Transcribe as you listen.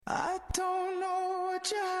I don't know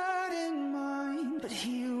what you had in mind, but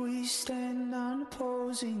here we stand on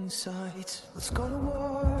opposing sides. Let's go to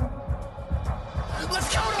war.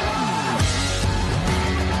 Let's go to war!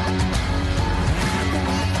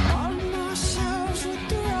 We arm ourselves with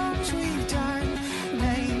the wrongs we've done,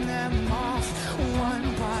 name them off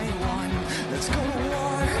one by one. Let's go to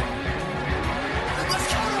war.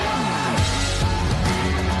 Let's go to war!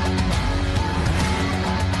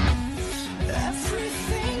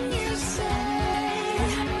 Everything you say,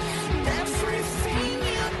 everything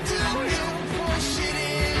you do, you push it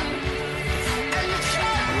in, and you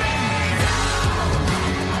cut me down,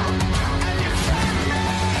 and you cut me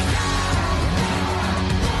down.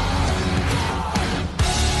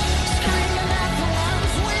 Screaming at the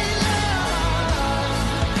ones we love,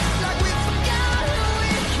 like we forgot who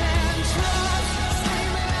we can trust.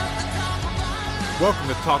 Screaming at the top of our lungs. Welcome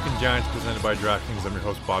to Talking Giants, presented by DraftKings. I'm your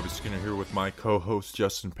host, Bobby Skinner, here with my co-host,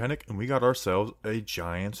 Justin Pennick, and we got ourselves a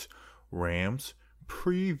Giants-Rams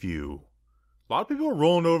preview. A lot of people are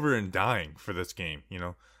rolling over and dying for this game, you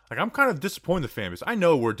know? Like, I'm kind of disappointed in the fan base. I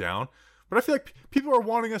know we're down, but I feel like people are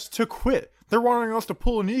wanting us to quit. They're wanting us to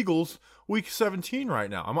pull an Eagles week 17 right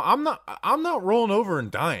now. I'm not rolling over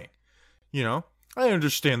and dying, you know? I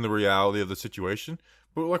understand the reality of the situation,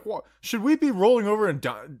 but like, what should we be rolling over and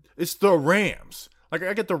dying? It's the Rams. Like,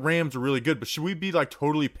 I get the Rams are really good, but should we be like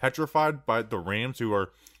totally petrified by the Rams, who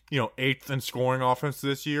are, you know, 8th in scoring offense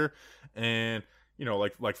this year, and you know,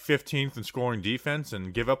 like 15th in scoring defense,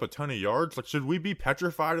 and give up a ton of yards? Like, should we be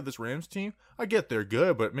petrified of this Rams team? I get they're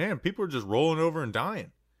good, but man, people are just rolling over and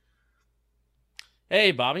dying.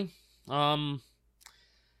 Hey, Bobby. I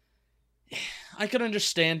could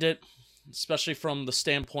understand it, especially from the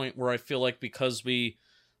standpoint where I feel like because we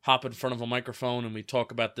hop in front of a microphone and we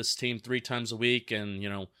talk about this team 3 times a week, and, you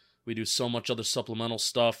know, we do so much other supplemental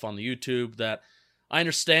stuff on the YouTube, that I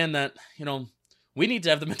understand that, you know, we need to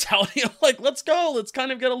have the mentality of like, let's go, let's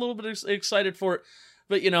kind of get a little bit excited for it.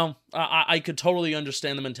 But, you know, I could totally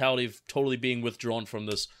understand the mentality of totally being withdrawn from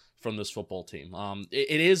this football team.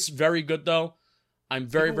 It is very good, though. I'm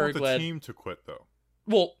very, very glad. The team to quit, though.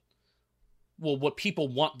 Well, what people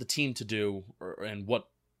want the team to do, and what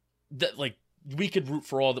that, like, we could root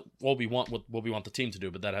for all we want, what we want the team to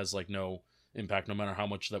do, but that has like no impact, no matter how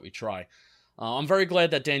much that we try. I'm very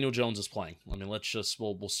glad that Daniel Jones is playing. I mean,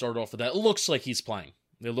 we'll start off with that. It looks like he's playing.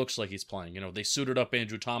 You know, they suited up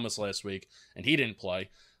Andrew Thomas last week, and he didn't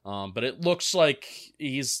play. But it looks like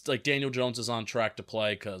Daniel Jones is on track to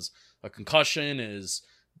play, because a concussion is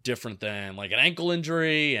different than like an ankle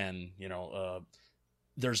injury, and, you know,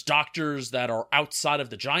 there's doctors that are outside of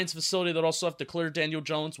the Giants facility that also have to clear Daniel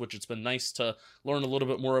Jones, which it's been nice to learn a little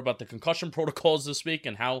bit more about the concussion protocols this week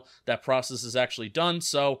and how that process is actually done.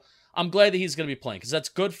 So I'm glad that he's going to be playing, because that's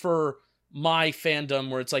good for my fandom,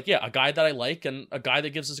 where it's like, yeah, a guy that I like and a guy that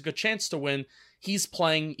gives us a good chance to win, he's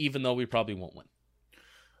playing even though we probably won't win.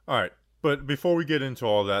 All right, but before we get into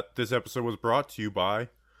all that, this episode was brought to you by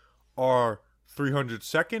our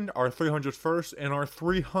 302nd, our 301st, and our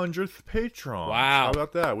 300th Patreon. Wow. How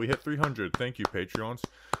about that? We hit 300. Thank you, Patreons.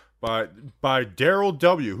 By Daryl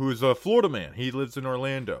W., who is a Florida man. He lives in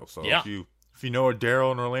Orlando. So yeah. if you know a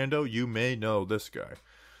Daryl in Orlando, you may know this guy.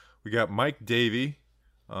 We got Mike Davey,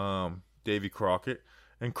 Davey Crockett,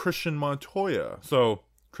 and Christian Montoya. So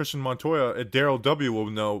Christian Montoya, Daryl W. will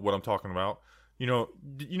know what I'm talking about. You know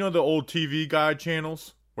the old TV guide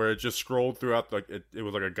channels where it just scrolled throughout, like it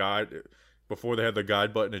was like a guide. Before they had the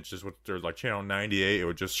guide button, it just there's like channel 98. It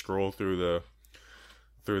would just scroll through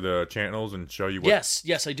the channels and show you what.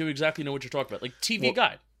 Yes, I do exactly know what you're talking about. Like TV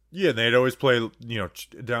guide. Yeah, they'd always play, you know,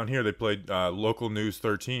 down here they played local news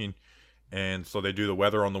 13, and so they do the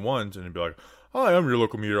weather on the ones, and it'd be like, "Hi, I'm your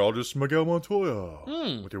local meteorologist, Miguel Montoya,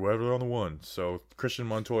 with your weather on the ones." So Christian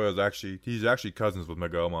Montoya is actually cousins with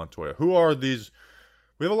Miguel Montoya. Who are these?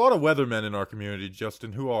 We have a lot of weathermen in our community,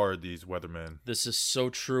 Justin. Who are these weathermen? This is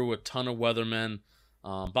so true. A ton of weathermen.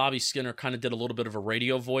 Bobby Skinner kind of did a little bit of a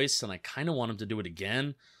radio voice, and I kind of want him to do it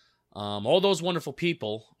again. All those wonderful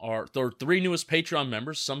people are the 3 newest Patreon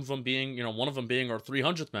members, some of them being, you know, one of them being our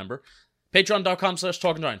 300th member.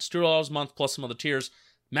 Patreon.com/TalkingGiants, $2 a month plus some other tiers.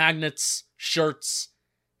 Magnets, shirts,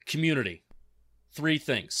 community. 3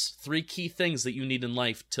 things. 3 key things that you need in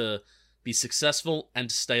life to be successful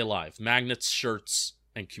and to stay alive. Magnets, shirts,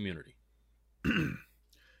 and community.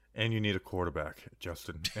 And you need a quarterback,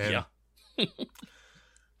 Justin. And yeah.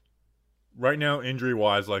 Right now,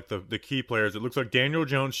 injury-wise, like the key players, it looks like Daniel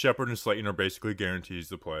Jones, Shepard, and Slayton are basically guarantees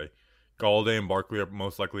to play. Galladay and Barkley are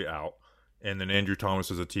most likely out. And then Andrew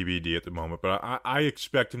Thomas is a TBD at the moment. But I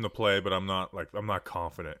expect him to play, but I'm not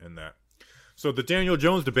confident in that. So the Daniel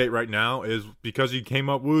Jones debate right now is because he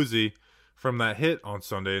came up woozy from that hit on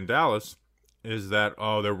Sunday in Dallas, is that,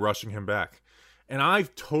 oh, they're rushing him back. And I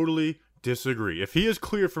totally disagree. If he is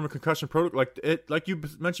cleared from a concussion protocol, like you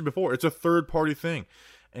mentioned before, it's a third-party thing.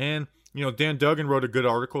 And, Dan Duggan wrote a good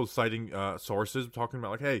article citing sources talking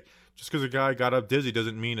about, like, hey, just because a guy got up dizzy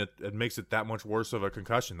doesn't mean it makes it that much worse of a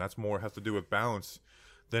concussion. That's more has to do with balance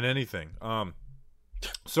than anything. And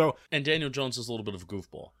Daniel Jones is a little bit of a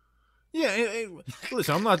goofball. Yeah,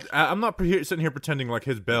 listen, I'm not sitting here pretending like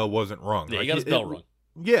his bell wasn't rung. Yeah, like, he got his bell rung.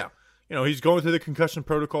 Yeah, he's going through the concussion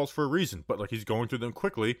protocols for a reason, but like he's going through them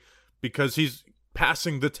quickly because he's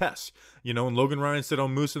passing the test. And Logan Ryan said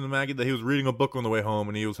on Moose and the Maggie that he was reading a book on the way home,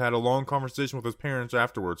 and he had a long conversation with his parents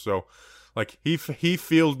afterwards. So, like he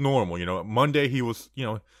feels normal. Monday he was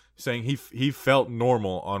saying he felt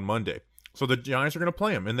normal on Monday. So the Giants are going to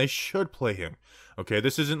play him, and they should play him. Okay,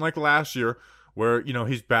 this isn't like last year where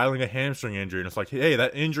he's battling a hamstring injury, and it's like, hey,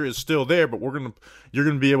 that injury is still there, but you're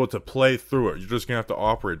gonna be able to play through it. You're just gonna have to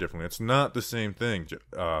operate differently. It's not the same thing.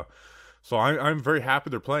 So I'm very happy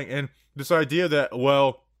they're playing. And this idea that,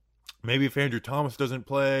 well, maybe if Andrew Thomas doesn't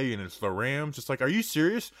play and it's the Rams, it's like, are you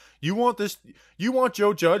serious? You want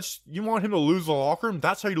Joe Judge? You want him to lose the locker room?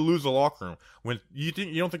 That's how you lose the locker room. When you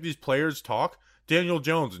don't think these players talk. Daniel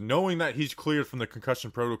Jones, knowing that he's cleared from the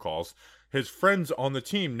concussion protocols, his friends on the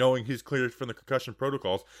team knowing he's cleared from the concussion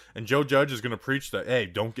protocols, and Joe Judge is going to preach that, hey,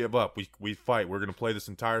 don't give up. We fight. We're going to play this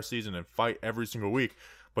entire season and fight every single week.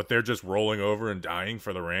 But they're just rolling over and dying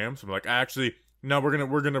for the Rams. I'm like, actually, no,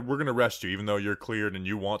 we're gonna rest you, even though you're cleared and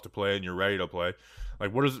you want to play and you're ready to play.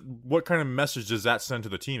 Like, what kind of message does that send to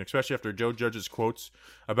the team, especially after Joe Judge's quotes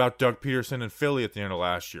about Doug Peterson and Philly at the end of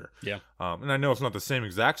last year? Yeah. And I know it's not the same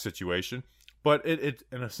exact situation, but it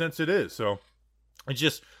in a sense it is. So it's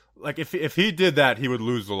just like if he did that, he would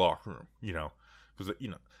lose the locker room, because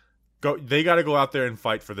they got to go out there and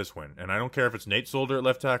fight for this win. And I don't care if it's Nate Solder at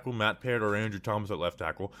left tackle, Matt Peart, or Andrew Thomas at left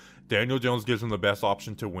tackle. Daniel Jones gives them the best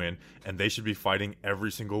option to win, and they should be fighting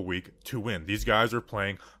every single week to win. These guys are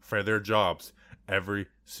playing for their jobs every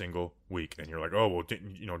single week. And you're like, oh, well,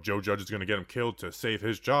 Joe Judge is going to get him killed to save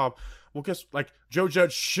his job. Well, Joe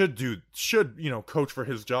Judge should coach for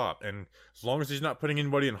his job. And as long as he's not putting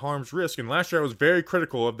anybody in harm's risk. And last year I was very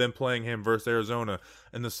critical of them playing him versus Arizona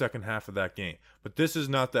in the second half of that game. But this is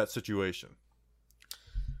not that situation.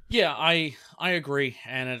 Yeah, I agree.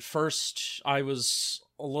 And at first I was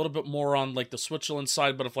a little bit more on like the Switzerland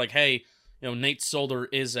side, but if like, hey, Nate Solder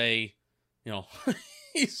is a,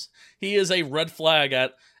 he is a red flag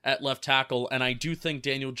at left tackle, and I do think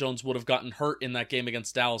Daniel Jones would have gotten hurt in that game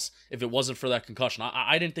against Dallas if it wasn't for that concussion.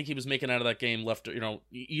 I didn't think he was making out of that game left,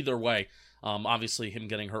 either way. Obviously, him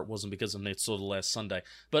getting hurt wasn't because of Nate Solder last Sunday.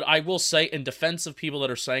 But I will say, in defense of people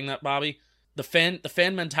that are saying that, Bobby, the fan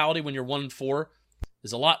mentality when you're 1-4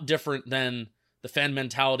 is a lot different than the fan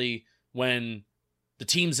mentality when the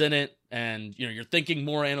team's in it, and you're thinking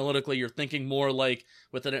more analytically. You're thinking more like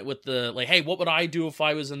with the like, hey, what would I do if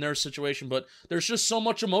I was in their situation? But there's just so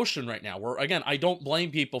much emotion right now. Where again, I don't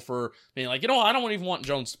blame people for being like, I don't even want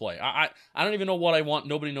Jones to play. I don't even know what I want.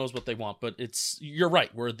 Nobody knows what they want. But you're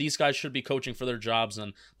right. Where these guys should be coaching for their jobs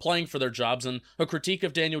and playing for their jobs. And a critique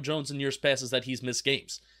of Daniel Jones in years past is that he's missed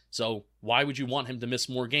games. So why would you want him to miss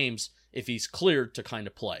more games if he's cleared to kind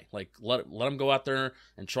of play? Like let him go out there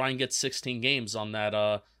and try and get 16 games on that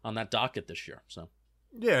docket this year. So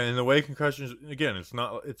yeah, and the way concussions, again,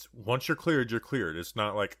 it's once you're cleared, you're cleared. It's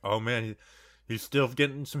not like, oh man, he's still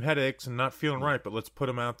getting some headaches and not feeling right, but let's put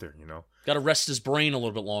him out there. Got to rest his brain a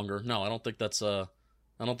little bit longer. No, I don't think that's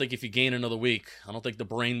I don't think if you gain another week, I don't think the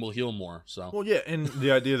brain will heal more. So well, yeah, and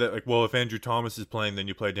the idea that like, well, if Andrew Thomas is playing, then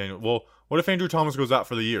you play Daniel. Well, what if Andrew Thomas goes out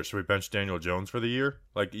for the year? Should we bench Daniel Jones for the year?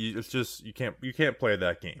 Like, it's just you can't play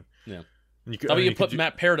that game. Yeah. You put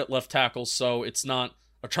Matt Peart at left tackle, so it's not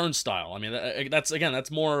a turnstile. I mean,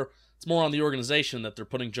 that's more. It's more on the organization that they're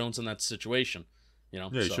putting Jones in that situation. Yeah,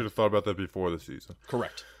 you should have thought about that before the season.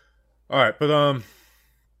 Correct. All right, but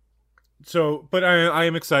but I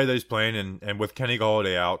am excited that he's playing, and with Kenny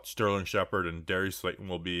Golladay out, Sterling Shepard and Darius Slayton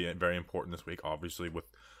will be very important this week, obviously,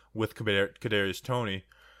 with Kadarius Toney.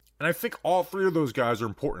 And I think all three of those guys are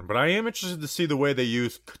important, but I am interested to see the way they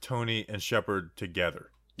use Toney and Shepard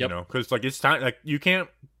together. Yep. Because like it's time, like you can't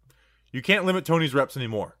limit Toney's reps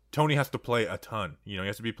anymore. Toney has to play a ton. He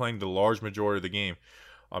has to be playing the large majority of the game.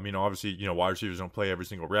 Obviously, wide receivers don't play every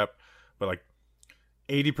single rep, but like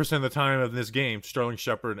 80% of the time of this game, Sterling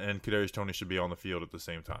Shepard and Kadarius Toney should be on the field at the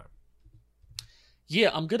same time.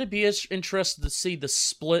 Yeah, I'm going to be interested to see the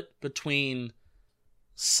split between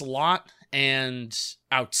slot and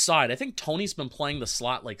outside. I think Toney's been playing the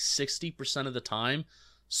slot like 60% of the time.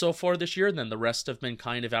 so far this year, and then the rest have been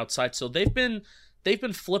kind of outside. So they've been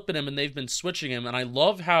flipping him and they've been switching him, and I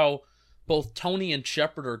love how both Toney and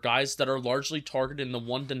Shepard are guys that are largely targeted in the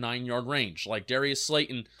 1 to 9 yard range. Like Darius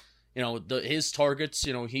Slayton, his targets,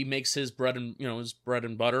 he makes his bread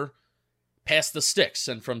and butter past the sticks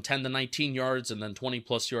and from 10 to 19 yards and then 20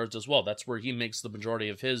 plus yards as well. That's where he makes the majority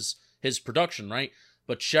of his production, right?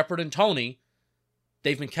 But Shepard and Toney,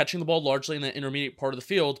 they've been catching the ball largely in the intermediate part of the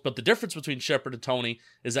field, but the difference between Shepard and Toney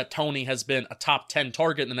is that Toney has been a top 10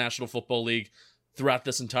 target in the National Football League throughout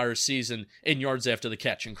this entire season in yards after the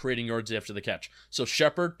catch and creating yards after the catch. So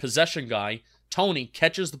Shepard, possession guy. Toney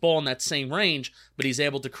catches the ball in that same range, but he's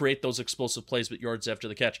able to create those explosive plays with yards after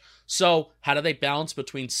the catch. So how do they balance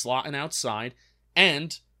between slot and outside?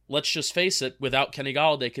 And let's just face it, without Kenny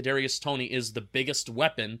Golladay, Kadarius Toney is the biggest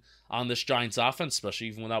weapon on this Giants offense, especially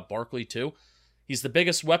even without Barkley too. He's the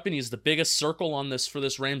biggest weapon. He's the biggest circle on this for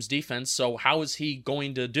this Rams defense. So how is he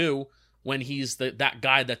going to do when he's that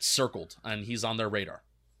guy that's circled and he's on their radar?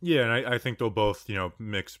 Yeah, and I think they'll both,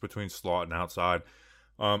 mix between slot and outside.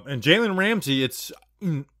 And Jalen Ramsey,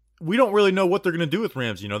 we don't really know what they're going to do with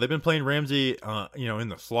Ramsey. They've been playing Ramsey, in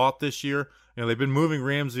the slot this year. They've been moving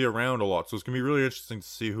Ramsey around a lot, so it's going to be really interesting to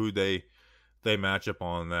see who they match up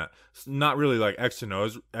on that. It's not really like X's and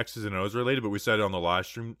O's related, but we said it on the live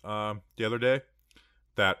stream the other day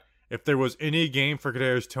that if there was any game for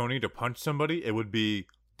Kadarius Toney to punch somebody, it would be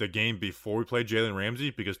the game before we play Jalen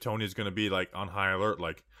Ramsey, because Tony's going to be like on high alert,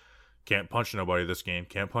 like can't punch nobody this game,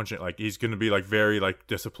 can't punch it. Like he's going to be like very like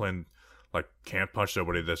disciplined, like can't punch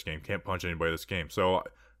nobody this game, can't punch anybody this game. So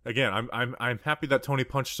again, I'm happy that Toney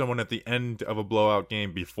punched someone at the end of a blowout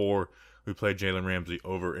game before we played Jalen Ramsey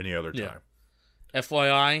over any other time. Yeah.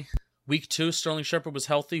 FYI, week 2 Sterling Shepard was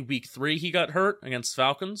healthy. Week 3 he got hurt against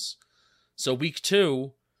Falcons. So week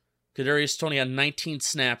 2, Kadarius Toney had 19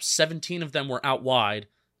 snaps, 17 of them were out wide,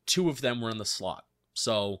 2 of them were in the slot.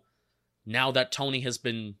 So now that Toney has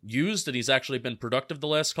been used and he's actually been productive the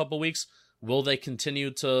last couple weeks, will they continue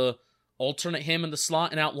to alternate him in the slot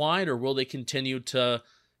and out wide, or will they continue to,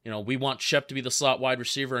 we want Shep to be the slot wide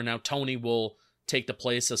receiver and now Toney will take the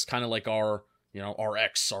place as kind of like our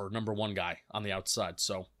number 1 guy on the outside.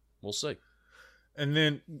 So we'll see. And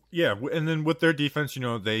then with their defense,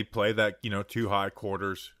 they play that, 2 high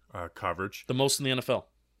quarters coverage. The most in the NFL.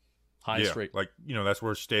 Highest rate. Like, that's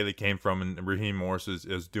where Staley came from, and Raheem Morris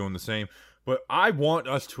is doing the same. But I want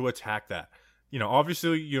us to attack that.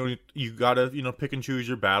 Obviously, you got to, pick and choose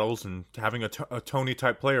your battles, and having a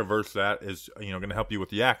Toney-type player versus that is, going to help you with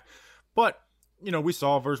the yak. But, we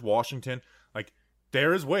saw versus Washington, like,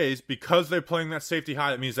 there is ways, because they're playing that safety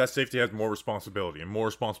high, that means that safety has more responsibility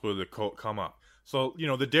to come up. So,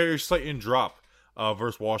 the Darius Slayton drop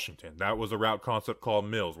versus Washington, that was a route concept called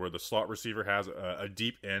Mills, where the slot receiver has a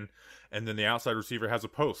deep end, and then the outside receiver has a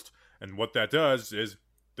post. And what that does is,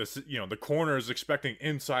 the corner is expecting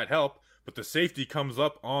inside help, but the safety comes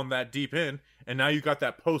up on that deep end, and now you got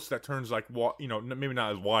that post that turns like, maybe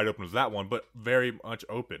not as wide open as that one, but very much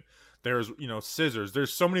open. There's, scissors.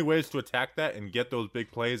 There's so many ways to attack that and get those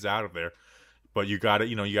big plays out of there. But you got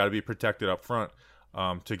to, be protected up front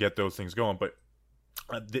to get those things going. But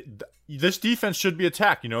this defense should be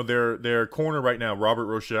attacked. Their corner right now, Robert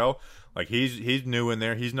Rochelle, like he's new in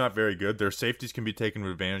there. He's not very good. Their safeties can be taken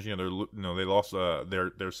advantage. They lost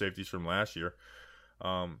their safeties from last year.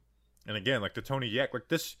 And again, like the Toney Yak, like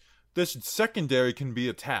this secondary can be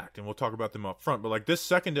attacked, and we'll talk about them up front. But like this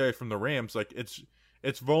secondary from the Rams, like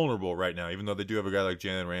it's vulnerable right now, even though they do have a guy like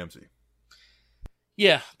Jalen Ramsey.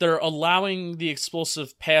 Yeah, they're allowing the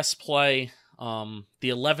explosive pass play, the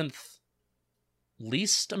 11th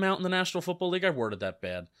least amount in the National Football League. I worded that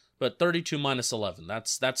bad, but 32 minus 11.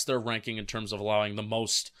 That's their ranking in terms of allowing the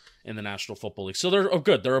most in the National Football League. So they're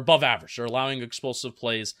good. They're above average. They're allowing explosive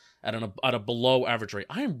plays at a below average rate.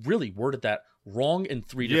 I am really worded that wrong in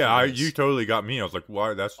 3 different ways. You totally got me. I was like,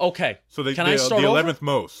 why? That's okay. So Can I start the over? 11th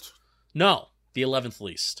most. No, the 11th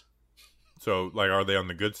least. So like, are they on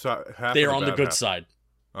the good side? They are on the good side.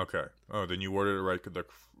 Okay. Oh, then you worded it right the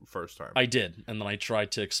first time. I did, and then I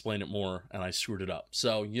tried to explain it more, and I screwed it up.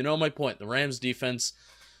 So my point. The Rams defense,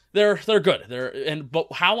 they're good. But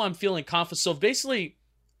how I'm feeling confident. So basically,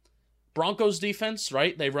 Broncos defense,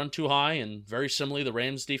 right? They run too high, and very similarly, the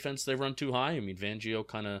Rams defense, they run too high. I mean, Fangio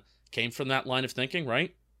kind of came from that line of thinking,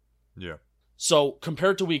 right? Yeah. So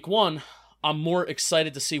compared to week 1, I'm more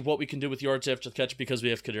excited to see what we can do with yards after the catch because we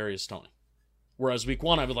have Kadarius Toney. Whereas week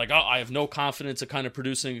 1, I was like, oh, I have no confidence in kind of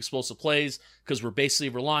producing explosive plays because we're basically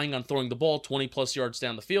relying on throwing the ball 20 plus yards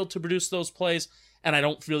down the field to produce those plays. And I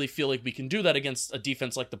don't really feel like we can do that against a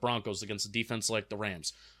defense like the Broncos, against a defense like the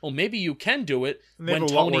Rams. Well, maybe you can do it And they have a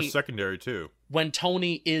lot more secondary, too. When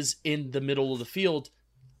Tony is in the middle of the field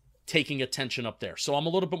taking attention up there. So I'm a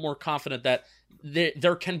little bit more confident that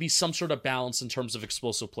there can be some sort of balance in terms of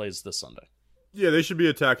explosive plays this Sunday. Yeah, they should be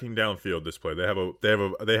attacking downfield this play. They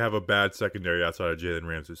have a bad secondary outside of Jalen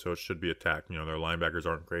Ramsey, so it should be attacked. Their linebackers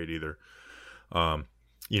aren't great either.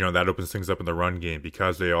 That opens things up in the run game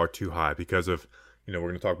because they are too high. Because of we're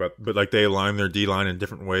going to talk about, but like they align their D line in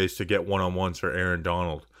different ways to get one-on-ones for Aaron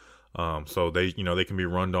Donald. So they can be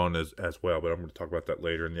run on as well. But I'm going to talk about that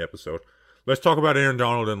later in the episode. Let's talk about Aaron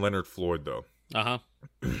Donald and Leonard Floyd though.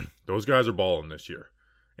 Those guys are balling this year.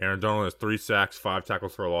 Aaron Donald has 3 sacks, 5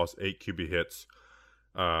 tackles for a loss, 8 QB hits.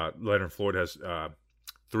 Leonard Floyd has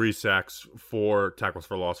 3 sacks, 4 tackles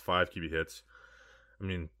for a loss, 5 QB hits. I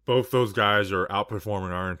mean, both those guys are outperforming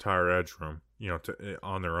our entire edge room,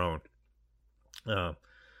 on their own.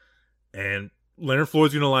 And Leonard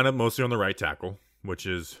Floyd's going to line up mostly on the right tackle, which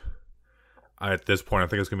is, at this point, I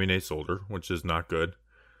think it's going to be Nate Solder, which is not good.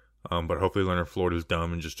 But hopefully Leonard Floyd is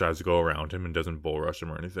dumb and just tries to go around him and doesn't bull rush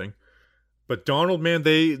him or anything. But Donald, man,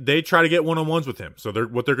 they try to get one-on-ones with him. So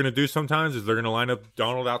what they're going to do sometimes is they're going to line up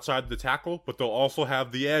Donald outside the tackle, but they'll also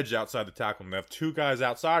have the edge outside the tackle. And they have 2 guys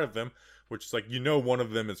outside of them, which is like, one of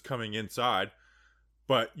them is coming inside,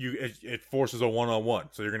 but it forces a one-on-one.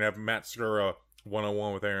 So you're going to have Matt Skura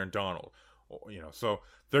one-on-one with Aaron Donald. So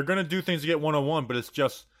they're going to do things to get one-on-one, but it's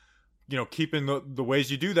just, keeping the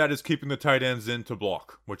ways you do that is keeping the tight ends in to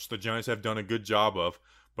block, which the Giants have done a good job of.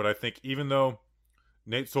 But I think even though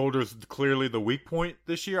Nate Solder is clearly the weak point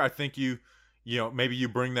this year, I think maybe you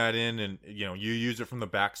bring that in and you use it from the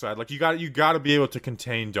backside. Like you got to be able to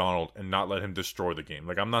contain Donald and not let him destroy the game.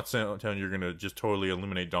 Like I'm not telling you you're going to just totally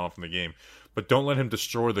eliminate Donald from the game, but don't let him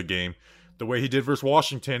destroy the game the way he did versus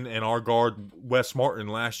Washington and our guard Wes Martin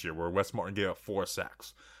last year, where Wes Martin gave up 4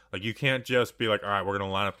 sacks. Like you can't just be like, all right, we're going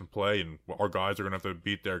to line up and play, and our guys are going to have to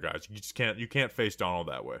beat their guys. You can't face Donald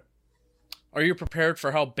that way. Are you prepared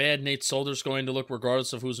for how bad Nate Solder's going to look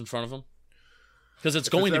regardless of who's in front of him? Because it's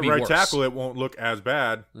going to be right worse. Tackle, it won't look as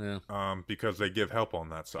bad. Yeah. Because they give help on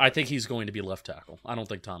that side. I think he's going to be left tackle. I don't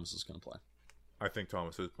think Thomas is going to play. I think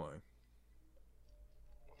Thomas is playing.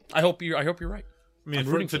 I hope you're right. I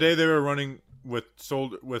mean, today they were running with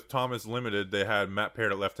Thomas limited. They had Matt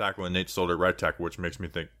Parrott at left tackle and Nate Solder at right tackle, which makes me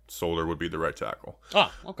think Solder would be the right tackle.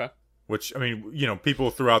 Oh, okay. Which, I mean,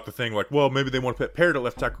 people threw out the thing like, well, maybe they want to put Parrott at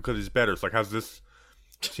left tackle because he's better. It's like, how's this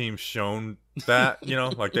team shown that?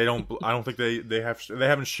 Like I don't think they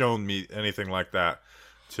haven't shown me anything like that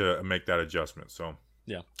to make that adjustment. So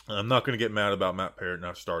yeah, I'm not going to get mad about Matt Parrott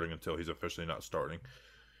not starting until he's officially not starting,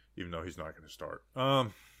 even though he's not going to start.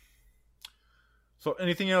 So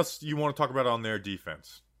anything else you want to talk about on their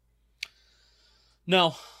defense?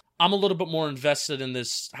 No, I'm a little bit more invested in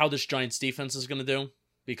how this Giants defense is going to do,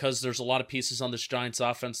 because there's a lot of pieces on this Giants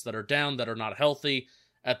offense that are down, that are not healthy.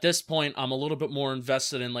 At this point, I'm a little bit more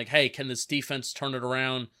invested in like, hey, can this defense turn it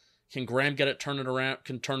around? Can Graham turn it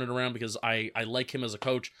around? Because I like him as a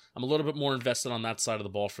coach. I'm a little bit more invested on that side of the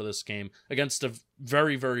ball for this game against a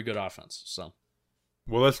very, very good offense. So,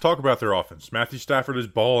 well, let's talk about their offense. Matthew Stafford is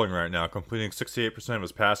balling right now, completing 68% of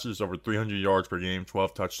his passes, over 300 yards per game,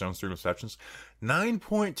 12 touchdowns, 3 interceptions,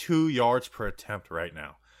 9.2 yards per attempt right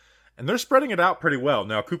now. And they're spreading it out pretty well.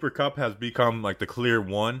 Now, Cooper Kupp has become like the clear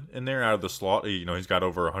one in there out of the slot. He's got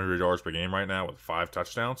over 100 yards per game right now with 5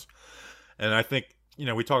 touchdowns. And I think,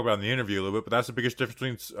 we talk about in the interview a little bit, but that's the biggest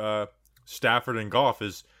difference between Stafford and Goff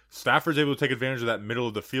is Stafford's able to take advantage of that middle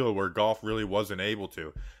of the field where Goff really wasn't able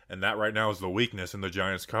to. And that right now is the weakness in the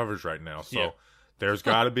Giants' coverage right now. So there's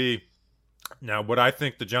got to be – now, what I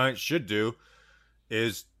think the Giants should do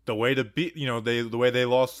is the way to beat – the way they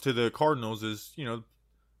lost to the Cardinals is,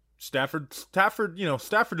 Stafford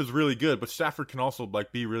is really good, but Stafford can also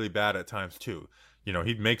be really bad at times too.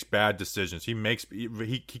 He makes bad decisions. He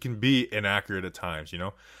can be inaccurate at times.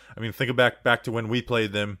 I mean, think back to when we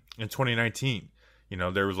played them in 2019.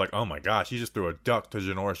 There was like, oh my gosh, he just threw a duck to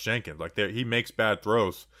Janoris Jenkins. Like he makes bad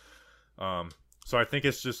throws. So I think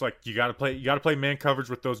it's just like you got to play man coverage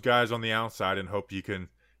with those guys on the outside and hope you can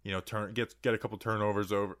get a couple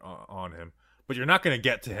turnovers over on him. But you're not going to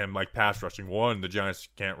get to him like pass rushing. One, the Giants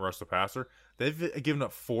can't rush the passer. They've given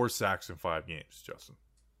up 4 sacks in 5 games, Justin.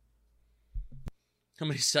 How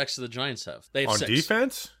many sacks do the Giants have? They have on 6.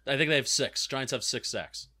 Defense? I think they have 6. Giants have 6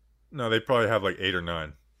 sacks. No, they probably have like 8 or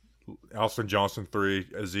 9. Alston Johnson 3,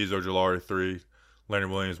 Azeez Ojulari 3, Leonard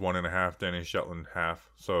Williams 1.5, Danny Shetland half,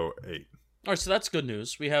 so 8. All right, so that's good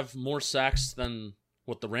news. We have more sacks than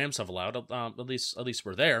what the Rams have allowed. At least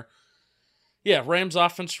we're there. Yeah, Rams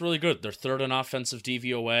offense really good. They're third in offensive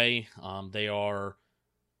DVOA. They are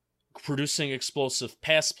producing explosive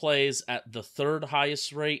pass plays at the third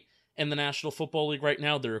highest rate in the National Football League right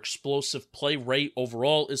now. Their explosive play rate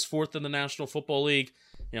overall is fourth in the National Football League.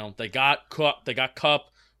 You know, they got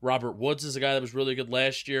Kupp. Robert Woods is a guy that was really good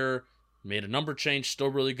last year. Made a number change, still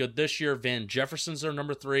really good this year. Van Jefferson's their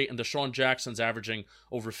number 3, and Deshaun Jackson's averaging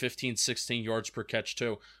over 15, 16 yards per catch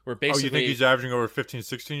too. Where basically, you think he's averaging over 15,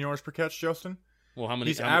 16 yards per catch, Justin? Well, how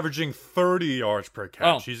many? He's averaging 30 yards per catch.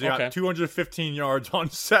 Oh, He's got okay. 215 yards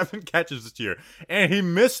on 7 catches this year. And he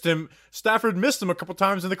missed him. Stafford missed him a couple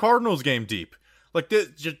times in the Cardinals game deep. Like,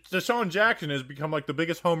 Deshaun Jackson has become like the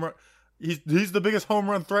biggest home run. He's the biggest home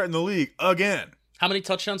run threat in the league again. How many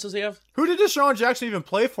touchdowns does he have? Who did Deshaun Jackson even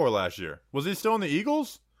play for last year? Was he still in the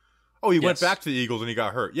Eagles? Oh, he went Yes. back to the Eagles and he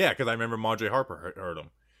got hurt. Yeah, because I remember Marjay Harper hurt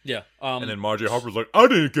him. Yeah. And then Marjay Harper's like, I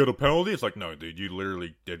didn't get a penalty. It's like, no, dude, you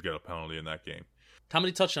literally did get a penalty in that game. How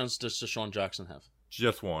many touchdowns does Deshaun Jackson have?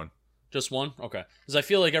 Just one. Just one? Okay. Because I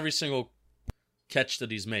feel like every single catch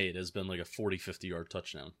that he's made has been like a 40, 50-yard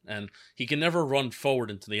touchdown. And he can never run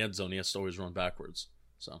forward into the end zone. He has to always run backwards.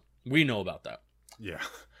 So we know about that. Yeah.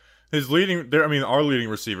 Our leading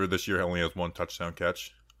receiver this year only has 1 touchdown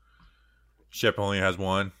catch. Shep only has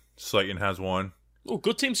 1. Slayton has 1. Oh,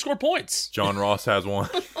 good team score points. John Ross has 1.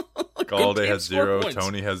 Galladay has 0.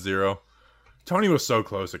 Tony has 0. Tony was so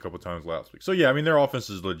close a couple times last week. So, yeah, I mean, their offense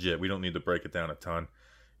is legit. We don't need to break it down a ton.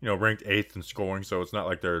 You know, ranked 8th in scoring, so it's not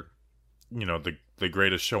like they're, you know, the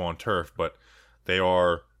greatest show on turf, but they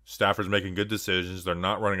are. Stafford's making good decisions. They're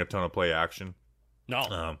not running a ton of play action.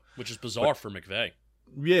 No, which is bizarre for McVay.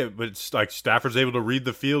 Yeah, but it's like Stafford's able to read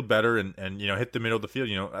the field better and you know, hit the middle of the field.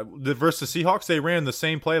 You know, versus the Seahawks, they ran the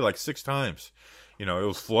same play like 6 times. You know, it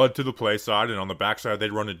was flood to the play side, and on the backside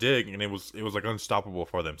they'd run a dig, and it was like unstoppable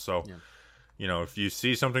for them. So, Yeah. you know, if you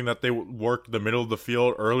see something that they work the middle of the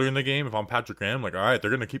field earlier in the game, if I'm Patrick Graham, like, all right,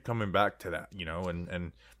 they're going to keep coming back to that, you know,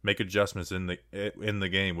 and make adjustments in the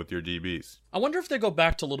game with your DBs. I wonder if they go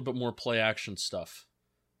back to a little bit more play action stuff.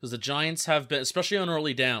 Because the Giants have been, especially on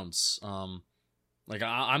early downs, like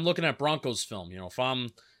I'm looking at Broncos film. You know, if I'm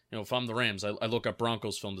the Rams, I look at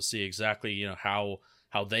Broncos film to see exactly, you know, how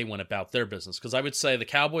they went about their business. Because I would say the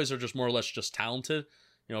Cowboys are just more or less just talented,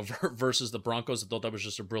 you know, versus the Broncos. I thought that was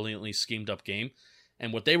just a brilliantly schemed up game.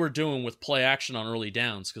 And what they were doing with play action on early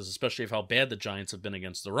downs, because especially of how bad the Giants have been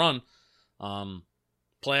against the run,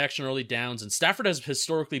 play action early downs, and Stafford has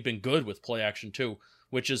historically been good with play action too,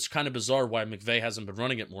 which is kind of bizarre why McVay hasn't been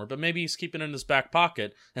running it more, but maybe he's keeping it in his back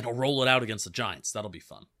pocket and he'll roll it out against the Giants. That'll be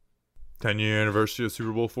fun. 10-year anniversary of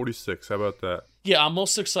Super Bowl 46. How about that? Yeah, I'm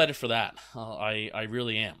most excited for that. I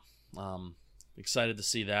really am. Excited to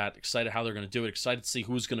see that. Excited how they're going to do it. Excited to see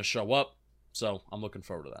who's going to show up. So I'm looking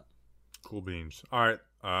forward to that. Cool beans. All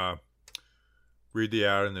right. Read the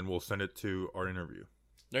ad, and then we'll send it to our interview.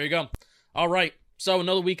 There you go. All right. So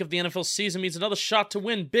another week of the NFL season means another shot to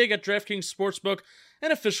win big at DraftKings Sportsbook,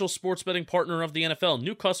 an official sports betting partner of the NFL.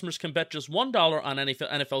 New customers can bet just $1 on any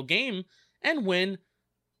NFL game and win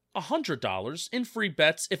 $100 in free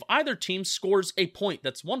bets if either team scores a point.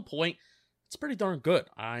 That's 1 point. It's pretty darn good.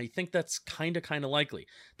 I think that's kind of likely.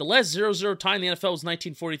 The last 0-0 tie in the NFL was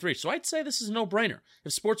 1943, so I'd say this is a no-brainer.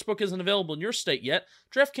 If Sportsbook isn't available in your state yet,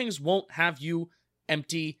 DraftKings won't have you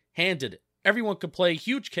empty-handed. Everyone can play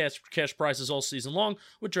huge cash prizes all season long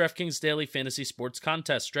with DraftKings Daily Fantasy Sports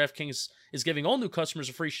Contest. DraftKings is giving all new customers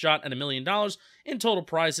a free shot at $1 million in total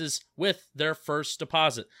prizes with their first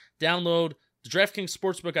deposit. Download the DraftKings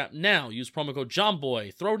Sportsbook app now. Use promo code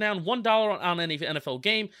JOHNBOY. Throw down $1 on any NFL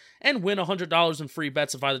game and win $100 in free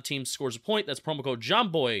bets if either team scores a point. That's promo code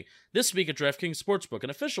JOHNBOY. This week at DraftKings Sportsbook,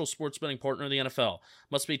 an official sports betting partner of the NFL.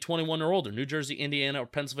 Must be 21 or older. New Jersey, Indiana, or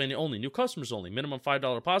Pennsylvania only. New customers only. Minimum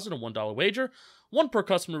 $5 deposit and $1 wager. One per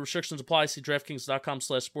customer. Restrictions apply. See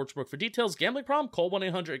DraftKings.com/sportsbook for details. Gambling problem? Call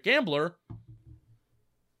 1-800-GAMBLER.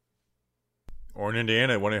 Or in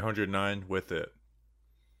Indiana, 1-800-9-WITH-IT.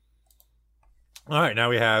 All right, now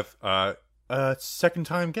we have a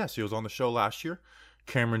second-time guest. He was on the show last year,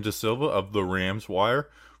 Cameron DaSilva of the Rams Wire.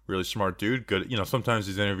 Really smart dude. Good. You know, sometimes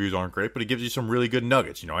these interviews aren't great, but he gives you some really good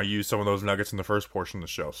nuggets. You know, I used some of those nuggets in the first portion of the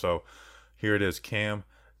show. So here it is, Cam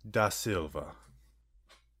DaSilva.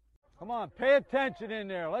 Come on, pay attention in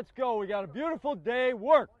there. Let's go. We got a beautiful day.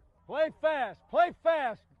 Work. Play fast. Play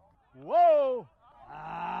fast. Whoa.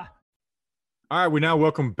 All right, we now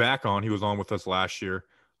welcome back on. He was on with us last year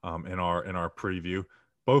in our preview.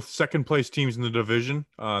 both second place teams in the division,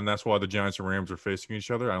 and that's why the Giants and Rams are facing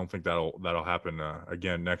each other. I don't think that'll happen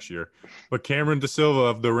again next year. But Cameron Da Silva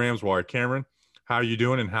of the Rams Wire, Cameron, how are you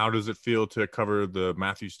doing, and how does it feel to cover the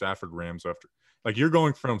Matthew Stafford Rams after, like, you're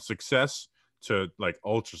going from success to like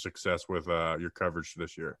ultra success with your coverage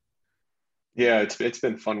this year? Yeah, it's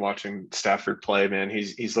been fun watching Stafford play, man.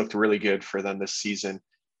 He's looked really good for them this season.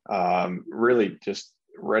 Really just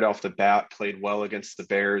right off the bat played well against the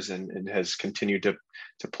Bears and has continued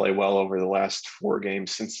to play well over the last 4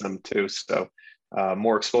 games since them too. So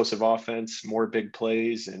more explosive offense, more big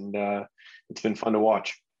plays, and it's been fun to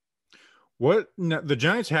watch. The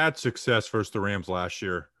Giants had success versus the Rams last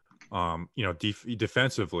year,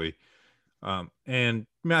 defensively, and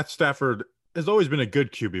Matt Stafford has always been a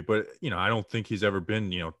good QB, but I don't think he's ever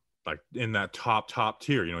been like in that top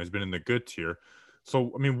tier. He's been in the good tier.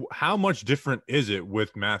 So, I mean, how much different is it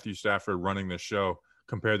with Matthew Stafford running this show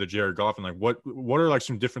compared to Jared Goff? And like, what are like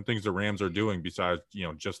some different things the Rams are doing besides,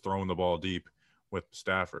 just throwing the ball deep with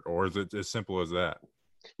Stafford? Or is it as simple as that?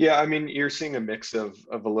 Yeah, I mean, you're seeing a mix of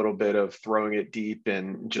a little bit of throwing it deep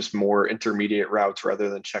and just more intermediate routes rather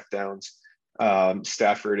than checkdowns.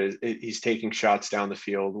 Stafford he's taking shots down the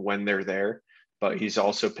field when they're there, but he's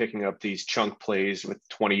also picking up these chunk plays with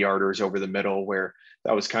 20-yarders over the middle where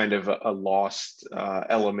that was kind of a lost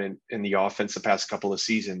element in the offense the past couple of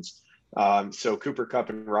seasons. So Cooper Kupp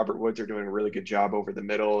and Robert Woods are doing a really good job over the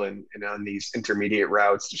middle and on these intermediate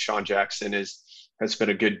routes. DeSean Jackson has been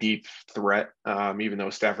a good deep threat, even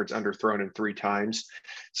though Stafford's underthrown him 3 times.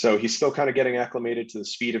 So he's still kind of getting acclimated to the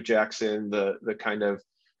speed of Jackson, the kind of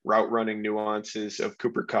route running nuances of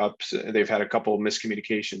Cooper Kupp. They've had a couple of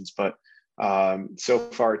miscommunications, but so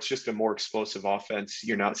far it's just a more explosive offense.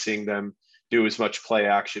 You're not seeing them do as much play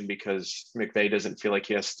action because McVay doesn't feel like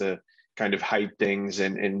he has to kind of hide things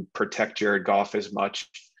and protect Jared Goff as much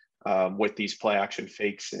with these play action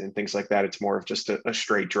fakes and things like that. It's more of just a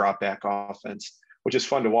straight drop back offense, which is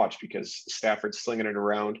fun to watch because Stafford's slinging it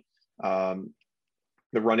around. The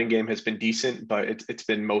running game has been decent, but it's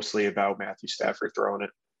been mostly about Matthew Stafford throwing it.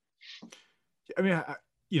 I mean,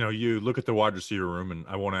 you look at the wide receiver room, and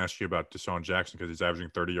I won't ask you about DeSean Jackson because he's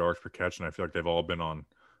averaging 30 yards per catch, and I feel like they've all been on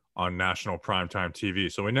national primetime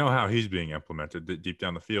TV. So we know how he's being implemented deep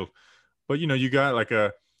down the field. But, you got like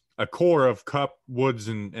a core of Kupp, Woods,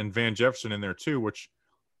 and Van Jefferson in there too, which,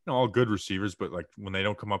 all good receivers, but like when they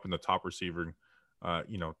don't come up in the top receiver of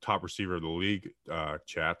the league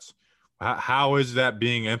chats, how is that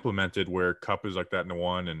being implemented where Kupp is like that in the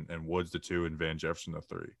 1 and Woods the 2 and Van Jefferson the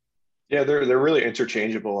 3? Yeah, they're really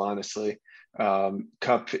interchangeable, honestly.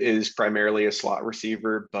 Kupp is primarily a slot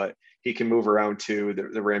receiver, but he can move around too.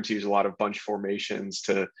 The Rams use a lot of bunch formations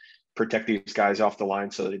to protect these guys off the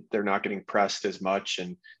line so that they're not getting pressed as much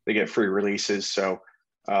and they get free releases. So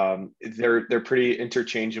they're pretty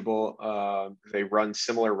interchangeable. They run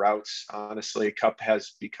similar routes. Honestly, Kupp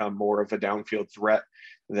has become more of a downfield threat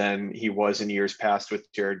than he was in years past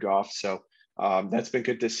with Jared Goff. So that's been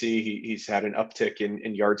good to see. He's had an uptick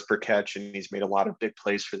in yards per catch, and he's made a lot of big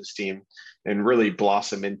plays for this team and really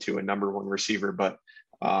blossom into a number 1 receiver. But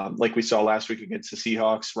like we saw last week against the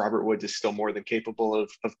Seahawks, Robert Woods is still more than capable of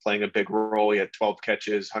playing a big role. He had 12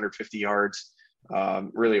 catches, 150 yards,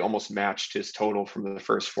 really almost matched his total from the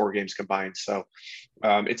first 4 games combined. So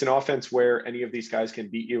it's an offense where any of these guys can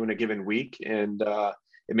beat you in a given week, and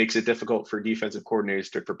it makes it difficult for defensive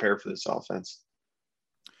coordinators to prepare for this offense.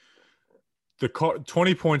 The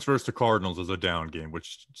 20 points versus the Cardinals is a down game,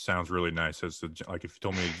 which sounds really nice. If you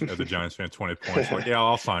told me as a Giants fan, 20 points, like, yeah,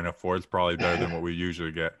 I'll sign up for it. It's probably better than what we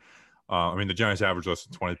usually get. I mean, the Giants averaged less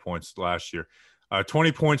than 20 points last year.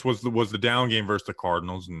 20 points was the down game versus the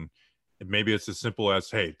Cardinals, and maybe it's as simple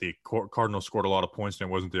as, hey, the Cardinals scored a lot of points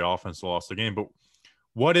and it wasn't the offense that lost the game. But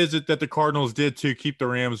what is it that the Cardinals did to keep the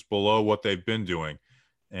Rams below what they've been doing?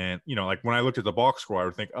 And like when I looked at the box score, I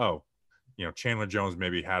would think, oh, Chandler Jones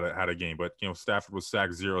maybe had a game, but Stafford was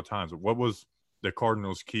sacked 0 times. What was the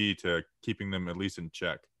Cardinals' key to keeping them at least in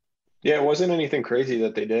check? Yeah, it wasn't anything crazy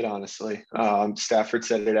that they did, honestly. Stafford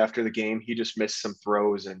said it after the game. He just missed some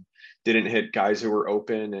throws and didn't hit guys who were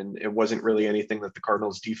open, and it wasn't really anything that the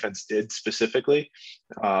Cardinals defense did specifically.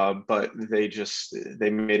 But they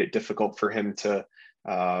made it difficult for him to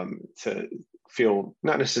feel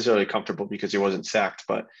not necessarily comfortable because he wasn't sacked,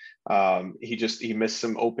 but he missed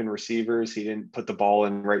some open receivers. He didn't put the ball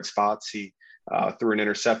in right spots. He threw an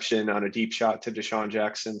interception on a deep shot to DeSean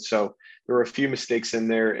Jackson. So there were a few mistakes in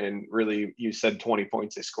there, and really, you said 20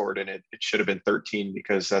 points they scored, and it should have been 13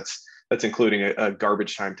 because that's including a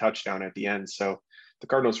garbage time touchdown at the end. So the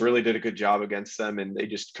Cardinals really did a good job against them, and they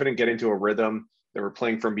just couldn't get into a rhythm. They were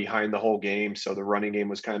playing from behind the whole game, so the running game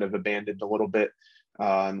was kind of abandoned a little bit.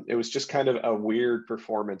 It was just kind of a weird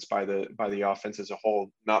performance by the offense as a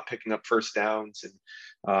whole, not picking up first downs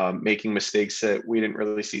and making mistakes that we didn't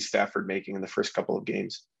really see Stafford making in the first couple of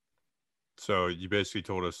games. So you basically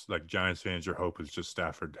told us, like, Giants fans, your hope is just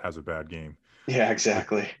Stafford has a bad game. Yeah,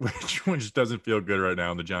 exactly. Which doesn't feel good right now.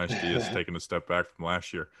 And the Giants D has taken a step back from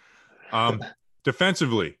last year.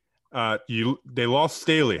 Defensively, they lost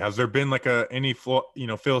Staley. Has there been like any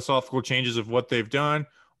philosophical changes of what they've done,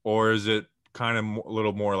 or is it kind of a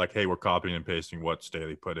little more like, hey, we're copying and pasting what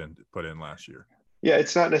Staley put in last year? Yeah,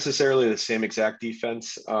 it's not necessarily the same exact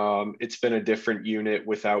defense. It's been a different unit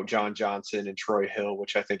without John Johnson and Troy Hill,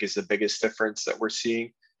 which I think is the biggest difference that we're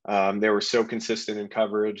seeing. They were so consistent in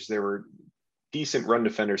coverage. They were decent run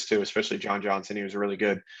defenders too, especially John Johnson. He was really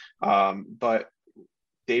good. But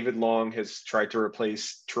David Long has tried to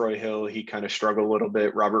replace Troy Hill. He kind of struggled a little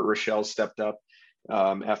bit. Robert Rochelle stepped up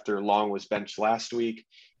after Long was benched last week.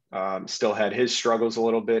 Still had his struggles a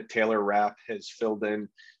little bit. Taylor Rapp has filled in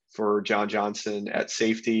for John Johnson at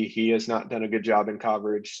safety. He has not done a good job in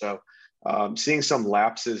coverage. So seeing some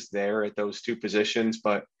lapses there at those two positions,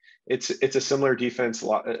 but it's a similar defense,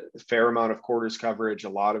 a fair amount of quarters coverage, a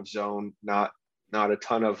lot of zone, not a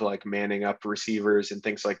ton of like manning up receivers and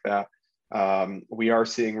things like that. We are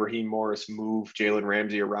seeing Raheem Morris move Jalen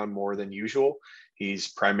Ramsey around more than usual. He's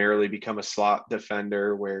primarily become a slot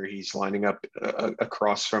defender where he's lining up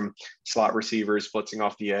across from slot receivers, blitzing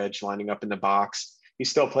off the edge, lining up in the box. He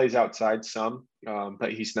still plays outside some,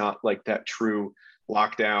 but he's not like that true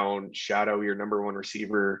lockdown, shadow your number one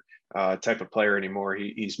receiver type of player anymore.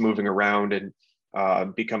 He's moving around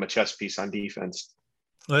and become a chess piece on defense.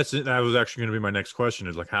 That was actually going to be my next question,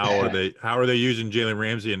 is like, how are they using Jalen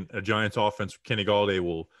Ramsey? And a Giants offense, Kenny Galladay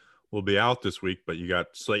will be out this week, but you got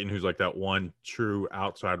Slayton, who's like that one true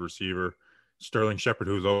outside receiver. Sterling Shepard,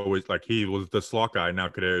 who's always like, he was the slot guy. Now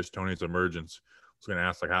Kadarius Toney's emergence. I was going to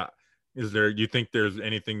ask, like, do you think there's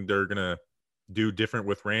anything they're going to do different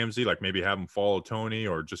with Ramsey? Like maybe have him follow Toney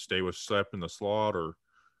or just stay with Slep in the slot? Or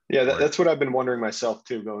yeah, that's what I've been wondering myself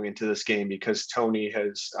too, going into this game, because Toney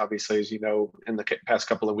has obviously, as you know, in the past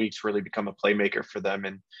couple of weeks, really become a playmaker for them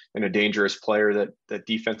and a dangerous player that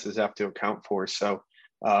defenses have to account for. So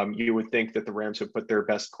you would think that the Rams would put their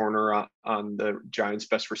best corner on the Giants'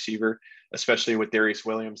 best receiver, especially with Darius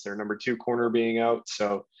Williams, their number 2 corner, being out.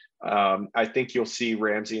 So I think you'll see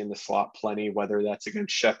Ramsey in the slot plenty, whether that's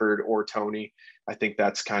against Shepard or Toney. I think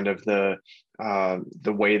that's kind of the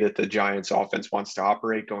way that the Giants offense wants to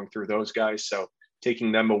operate, going through those guys. So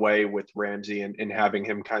taking them away with Ramsey and having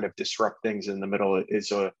him kind of disrupt things in the middle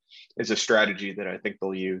is a strategy that I think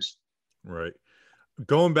they'll use. Right.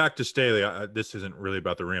 Going back to Staley, this isn't really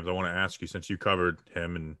about the Rams. I want to ask you, since you covered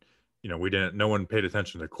him, and no one paid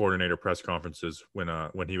attention to coordinator press conferences when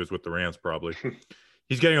he was with the Rams. Probably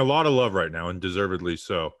he's getting a lot of love right now, and deservedly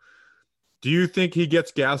so. Do you think he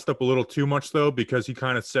gets gassed up a little too much, though, because he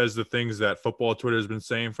kind of says the things that football Twitter has been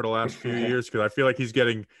saying for the last few years? Because I feel like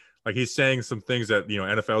he's saying some things that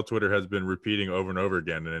NFL Twitter has been repeating over and over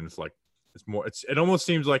again, and it almost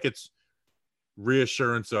seems like it's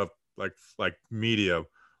reassurance of like media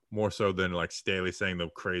more so than like Staley saying the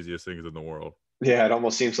craziest things in the world. Yeah, it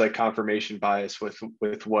almost seems like confirmation bias with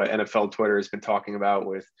what NFL Twitter has been talking about,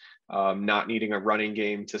 with not needing a running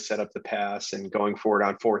game to set up the pass and going forward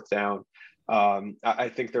on 4th down. I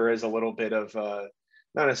think there is a little bit of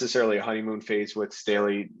not necessarily a honeymoon phase with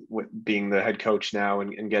Staley being the head coach now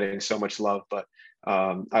and getting so much love, but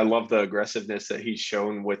I love the aggressiveness that he's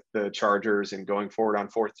shown with the Chargers and going forward on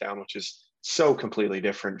 4th down, which is so completely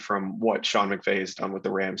different from what Sean McVay has done with the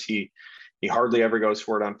Rams. He hardly ever goes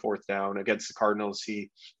for it on 4th down. Against the Cardinals, he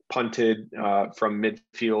punted from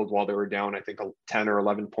midfield while they were down, I think, 10 or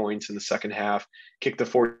 11 points in the second half, kicked a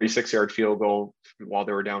 46-yard field goal while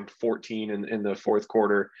they were down 14 in the fourth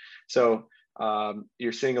quarter. So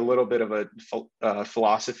you're seeing a little bit of a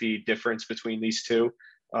philosophy difference between these two.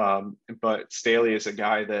 But Staley is a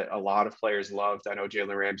guy that a lot of players loved. I know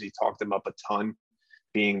Jalen Ramsey talked him up a ton,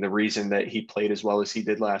 being the reason that he played as well as he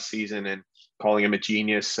did last season and calling him a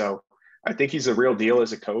genius. So I think he's a real deal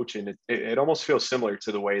as a coach. And it almost feels similar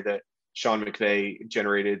to the way that Sean McVay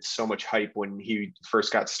generated so much hype when he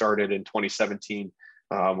first got started in 2017.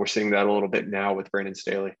 We're seeing that a little bit now with Brandon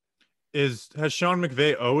Staley. Has Sean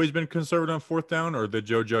McVay always been conservative on 4th down, or did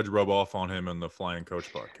Joe Judge rub off on him in the Flying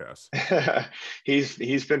Coach podcast?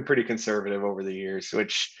 He's been pretty conservative over the years,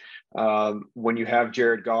 which when you have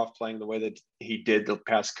Jared Goff playing the way that he did the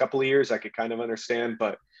past couple of years, I could kind of understand.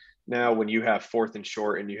 But now when you have 4th and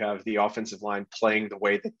short and you have the offensive line playing the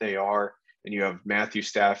way that they are, and you have Matthew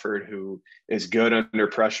Stafford, who is good under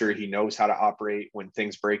pressure, he knows how to operate when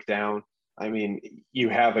things break down. I mean, you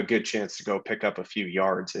have a good chance to go pick up a few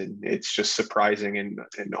yards. And it's just surprising and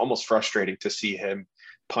almost frustrating to see him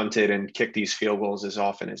punt it and kick these field goals as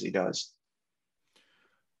often as he does.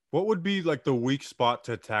 What would be like the weak spot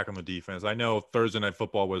to attack on the defense? I know Thursday Night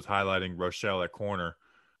Football was highlighting Rochelle at corner.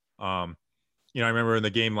 I remember in the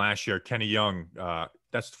game last year, Kenny Young,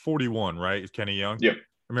 that's 41, right? Is Kenny Young? Yep. I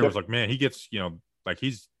remember it was like, man, he gets,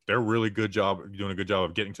 they're really doing a good job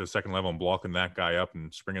of getting to the second level and blocking that guy up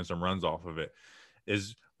and springing some runs off of it.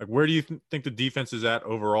 Is like, where do you think the defense is at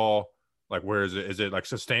overall? Like, where is it? Is it like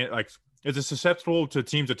sustain? Like, is it susceptible to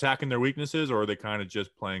teams attacking their weaknesses, or are they kind of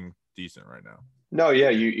just playing decent right now? No, yeah,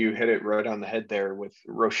 you hit it right on the head there with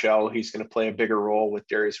Rochelle. He's going to play a bigger role with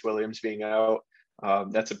Darius Williams being out.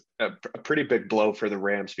 That's a pretty big blow for the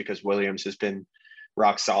Rams because Williams has been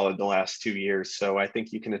rock solid the last 2 years. So I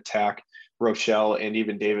think you can attack Rochelle and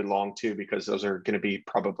even David Long too, because those are going to be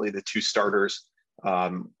probably the two starters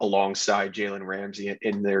alongside Jalen Ramsey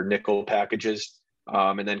in their nickel packages.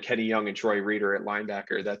 And then Kenny Young and Troy Reeder at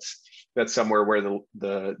linebacker. That's somewhere where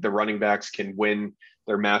the running backs can win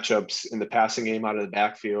their matchups in the passing game out of the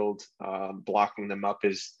backfield. Blocking them up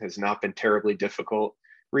has not been terribly difficult.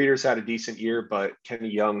 Reeder's had a decent year, but Kenny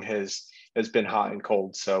Young has been hot and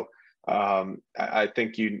cold. So I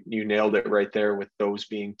think you nailed it right there with those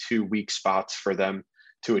being two weak spots for them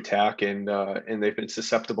to attack, and they've been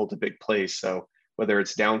susceptible to big plays. So whether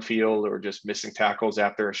it's downfield or just missing tackles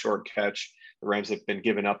after a short catch, the Rams have been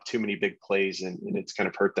giving up too many big plays, and it's kind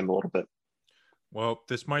of hurt them a little bit. Well,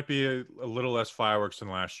 this might be a little less fireworks than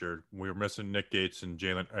last year. We were missing Nick Gates and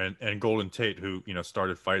Jalen and Golden Tate, who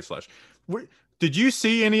started Fight Slash. Did you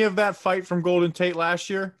see any of that fight from Golden Tate last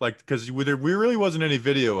year? Like, because there really wasn't any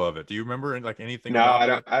video of it. Do you remember anything? No, I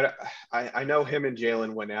don't. I know him and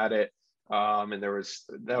Jalen went at it, and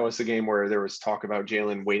that was the game where there was talk about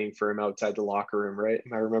Jalen waiting for him outside the locker room, right?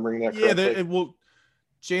 Am I remembering that correctly? Yeah,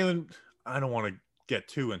 Jalen. I don't want to get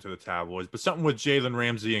too into the tabloids, but something with Jalen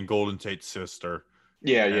Ramsey and Golden Tate's sister.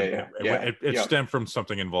 Yeah. It stemmed from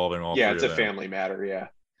something involving all. Yeah, it's a family matter. Yeah.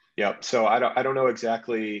 Yep. So I don't know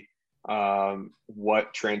exactly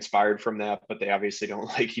what transpired from that, but they obviously don't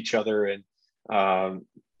like each other, and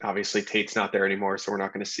obviously Tate's not there anymore, so we're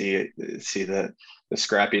not going to see the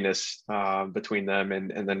scrappiness between them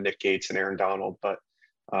and then Nick Gates and Aaron Donald, but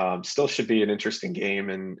still should be an interesting game,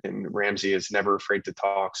 and Ramsey is never afraid to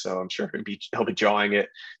talk, so I'm sure he'll be jawing at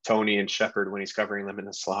Tony and Shepard when he's covering them in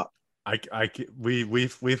the slot.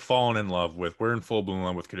 We've fallen in love with, we're in full bloom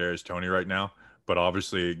love with Kadarius Toney right now, but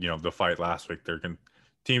obviously the fight last week,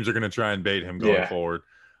 teams are going to try and bait him going forward.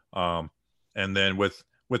 And then with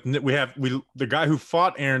the guy who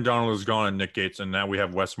fought Aaron Donald is gone, and Nick Gates, and now we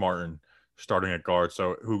have Wes Martin starting at guard.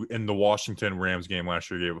 So who in the Washington Rams game last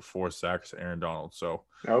year gave 4 sacks to Aaron Donald. So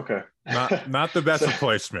okay, not the best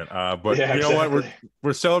replacement. But you know what?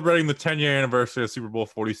 We're celebrating the 10-year anniversary of Super Bowl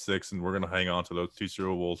 46, and we're going to hang on to those 2 Super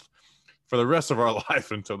Bowls for the rest of our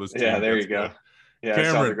life until this. Yeah, there you go. Yeah, Cameron,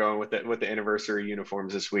 I saw they're going with the anniversary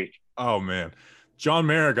uniforms this week. Oh man. John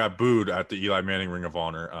Mara got booed at the Eli Manning Ring of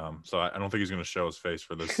Honor, so I don't think he's going to show his face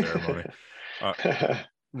for this ceremony.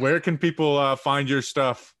 Where can people find your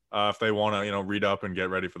stuff if they want to, read up and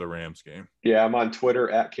get ready for the Rams game? Yeah, I'm on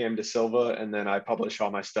Twitter at Cam De Silva, and then I publish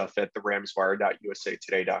all my stuff at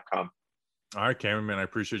theramswire.usatoday.com. All right, Cameron, man, I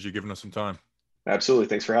appreciate you giving us some time. Absolutely.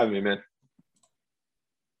 Thanks for having me, man.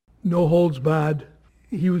 No holds barred.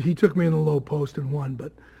 He took me in the low post and won,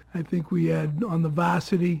 but I think we had on the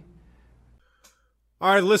varsity.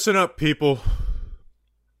 All right, listen up, people.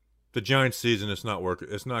 The Giants season is not working.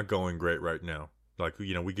 It's not going great right now. Like,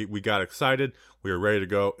 we got excited, we were ready to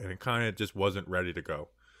go, and it kind of just wasn't ready to go.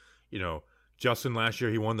 Justin last year,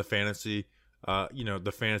 he won the fantasy,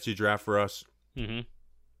 the fantasy draft for us. Mm-hmm.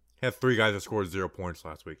 Had 3 guys that scored 0 points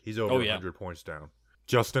last week. He's over 100 points down.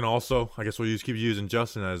 Justin also, I guess we'll keep using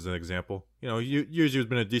Justin as an example. Usually has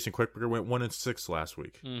been a decent quick picker, went 1-6 last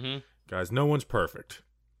week. Mm-hmm. Guys, no one's perfect.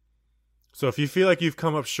 So if you feel like you've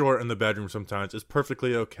come up short in the bedroom sometimes, it's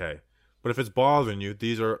perfectly okay. But if it's bothering you,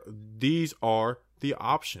 these are the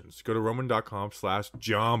options. Go to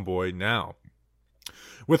Roman.com/JohnBoy now.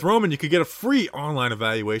 With Roman, you could get a free online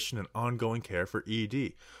evaluation and ongoing care for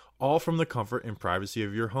ED, all from the comfort and privacy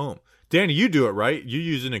of your home. Danny, you do it, right? You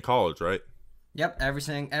use it in college, right? Yep, every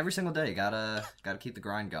single day. Gotta keep the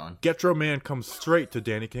grind going. Getro Man comes straight to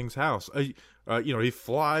Danny King's house. He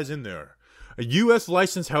flies in there. A U.S.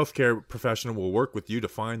 licensed healthcare professional will work with you to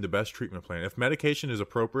find the best treatment plan. If medication is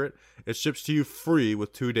appropriate, it ships to you free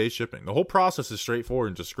with 2-day shipping. The whole process is straightforward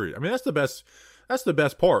and discreet. I mean, that's the best. That's the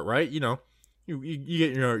best part, right? You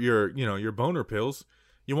get your boner pills.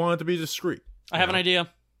 You want it to be discreet. I have an idea.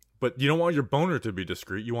 But you don't want your boner to be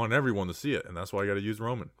discreet. You want everyone to see it, and that's why you got to use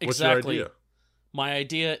Roman. What's Exactly. your idea? My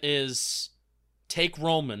idea is take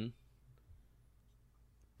Roman,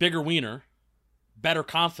 bigger wiener, better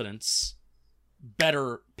confidence,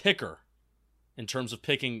 better picker in terms of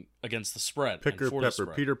picking against the spread. and Picker for the Pepper.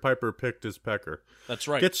 spread. Peter Piper picked his pecker. That's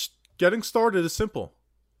right. Getting started is simple.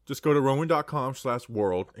 Just go to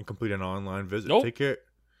Roman.com/world and complete an online visit. Nope. Take care.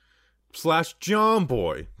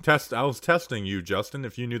 /JohnBoy. I was testing you, Justin,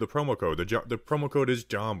 if you knew the promo code. The promo code is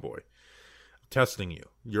JohnBoy. Testing you.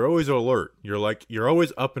 You're always alert. You're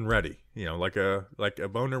always up and ready. You know, like a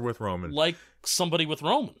boner with Roman. Like somebody with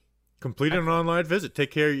Roman. Complete an online visit.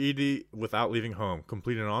 Take care of your ED without leaving home.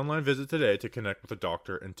 Complete an online visit today to connect with a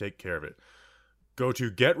doctor and take care of it. Go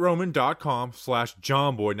to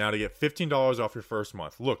GetRoman.com/JohnBoy now to get $15 off your first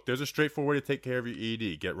month. Look, there's a straightforward way to take care of your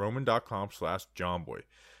ED. GetRoman.com/JohnBoy.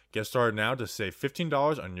 Get started now to save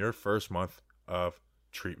 $15 on your first month of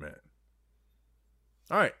treatment.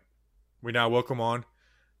 All right. We now welcome on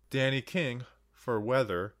Danny King for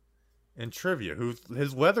weather and trivia,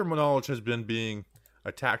 his weather knowledge has been being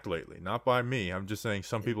attacked lately. Not by me. I'm just saying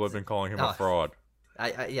some people have been calling him a fraud.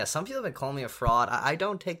 Yeah, some people have been calling me a fraud. I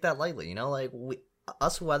don't take that lightly. You know, like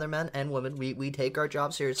us weathermen and women, we take our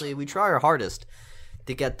job seriously. We try our hardest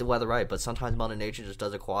to get the weather right, but sometimes Mother Nature just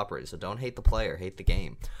doesn't cooperate. So don't hate the player, hate the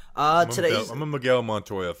game. I'm a Miguel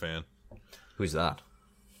Montoya fan. Who's that?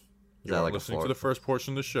 Is You're that like listening to the first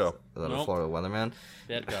portion of the show. Is that a Nope. Florida weatherman?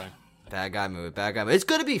 Bad guy. Bad guy move. It's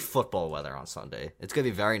going to be football weather on Sunday. It's going to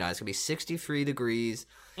be very nice. It's going to be 63 degrees.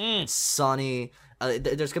 It's sunny.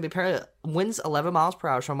 There's going to be winds 11 miles per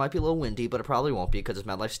hour, so it might be a little windy, but it probably won't be because it's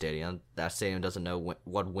MetLife Stadium. That stadium doesn't know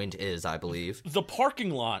what wind is, I believe. The parking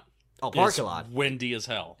lot. Parking lot. Windy as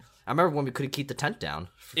hell. I remember when we couldn't keep the tent down.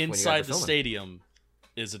 When you guys Inside were the filming. stadium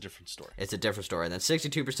is a different story. It's a different story. And then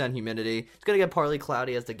 62% humidity. It's going to get partly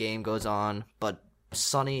cloudy as the game goes on, but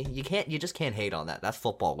sunny. You just can't hate on that. That's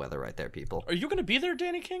football weather right there, people. Are you going to be there,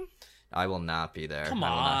 Danny King? I will not be there. Come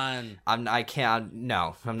on. I can't.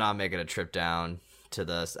 No, I'm not making a trip down to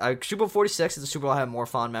this. Super Bowl 46 is a Super Bowl I have more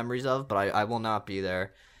fond memories of, but I will not be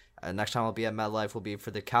there. Next time I'll be at MetLife will be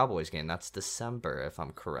for the Cowboys game. That's December, if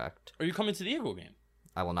I'm correct. Are you coming to the Eagle game?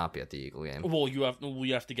 I will not be at the Eagle game. Well, you have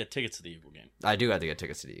to get tickets to the Eagle game I do have to get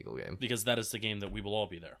tickets to the Eagle game. because that is the game that we will all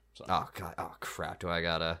be there. So Oh god! Oh crap! Do I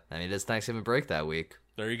gotta? I mean, it's Thanksgiving break that week.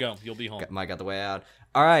 there you go. You'll be home. Mike got the way out.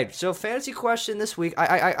 All right. So fantasy question this week.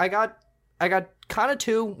 I got kind of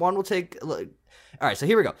two. One will take. All right. So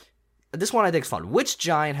here we go. This one I think is fun. Which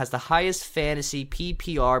Giant has the highest fantasy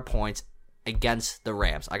PPR points against the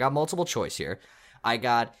Rams? I got multiple choice here. I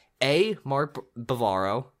got A. Mark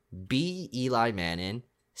Bavaro, B. Eli Manning,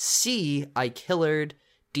 C. Ike Hillard,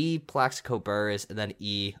 D. Plaxico Burress, and then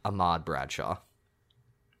E. Ahmad Bradshaw.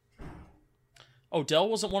 Odell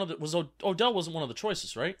wasn't one of the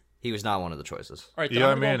choices, right? He was not one of the choices. All right. then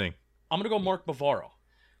Eli I'm gonna go- Manning. I'm gonna go Mark Bavaro.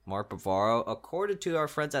 Mark Bavaro. According to our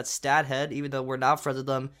friends at StatHead, even though we're not friends with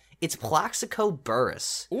them, it's Plaxico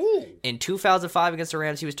Burress. Ooh. In 2005 against the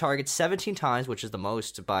Rams, he was targeted 17 times, which is the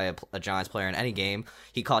most by a Giants player in any game.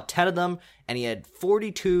 He caught 10 of them, and he had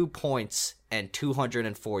 42 points and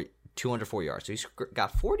 204 yards. So he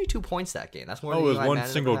got 42 points that game. That's more than Oh, it was Eli one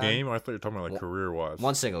Manning single ever had. game? I thought you were talking about like career-wise.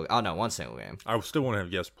 One single game. I still want to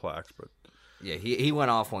have yes plaques, but Yeah, he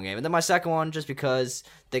went off one game. And then my second one, just because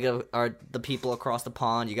they are the people across the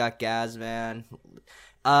pond. You got Gaz, man.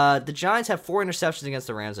 The Giants had 4 interceptions against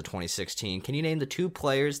the Rams in 2016. Can you name the 2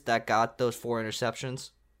 players that got those 4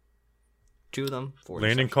 interceptions? 2 of them? 4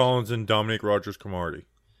 Landon interceptions. Collins and Dominic Rodgers-Cromartie.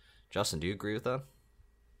 Justin, do you agree with that?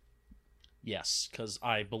 Yes, because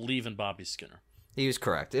I believe in Bobby Skinner. He was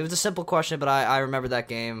correct. It was a simple question, but I remember that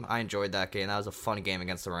game. I enjoyed that game. That was a fun game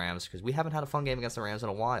against the Rams because we haven't had a fun game against the Rams in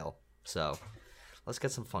a while. So let's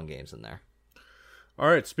get some fun games in there. All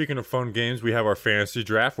right, speaking of fun games, we have our fantasy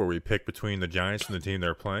draft where we pick between the Giants and the team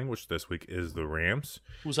they're playing, which this week is the Rams.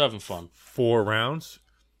 Who's having fun? 4 rounds.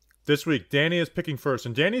 This week, Danny is picking first,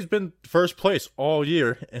 and Danny's been first place all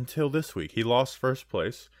year until this week. He lost first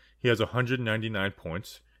place. He has 199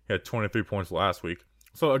 points. He had 23 points last week.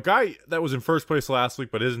 So a guy that was in first place last week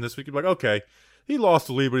but isn't this week, you'd be like, okay, he lost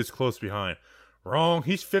the lead, but he's close behind. Wrong.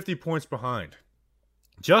 He's 50 points behind.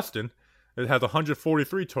 Justin has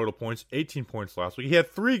 143 total points, 18 points last week. He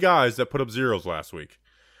had 3 guys that put up zeros last week.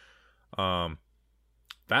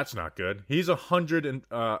 That's not good. He's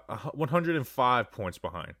 105 points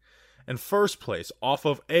behind. And first place off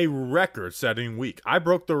of a record-setting week. I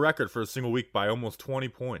broke the record for a single week by almost 20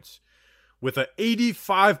 points. With an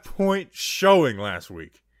 85-point showing last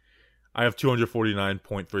week. I have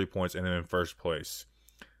 249.3 points and I'm in first place.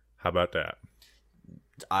 How about that?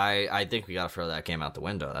 I think we gotta throw that game out the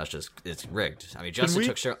window. It's rigged. I mean,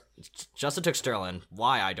 Justin took Sterling.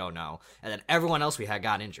 Why, I don't know. And then everyone else we had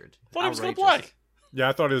got injured. Thought he was gonna play. Yeah,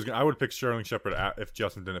 I thought he was. I would pick Sterling Shepard if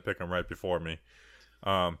Justin didn't pick him right before me.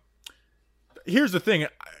 Here's the thing.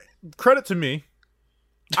 Credit to me.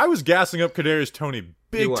 I was gassing up Kadarius Toney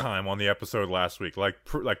big time on the episode last week. Like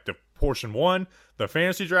the portion 1, the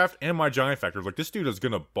fantasy draft, and my Giant Factor. Like, this dude is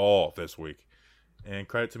gonna ball this week. And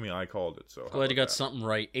credit to me, I called it. So glad you got something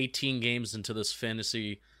right. 18 games into this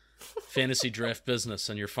fantasy draft business,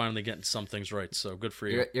 and you're finally getting some things right. So good for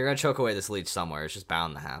you. You're gonna choke away this lead somewhere. It's just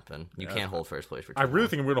bound to happen. You can't hold first place for too I really long.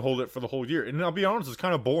 think I'm going to hold it for the whole year. And I'll be honest, it's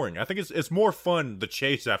kind of boring. I think it's more fun the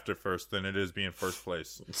chase after first than it is being first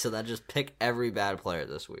place. So then just pick every bad player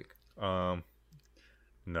this week. No,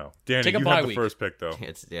 Danny, Take a you bye have the week. first pick though.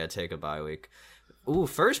 Take a bye week. Ooh,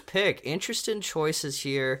 first pick. Interesting choices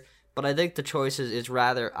here. But I think the choice is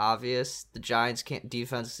rather obvious. The Giants'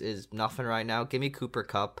 defense is nothing right now. Give me Cooper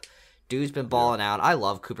Kupp. Dude's been balling out. I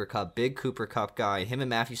love Cooper Kupp. Big Cooper Kupp guy. Him and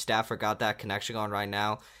Matthew Stafford got that connection on right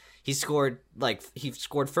now. He scored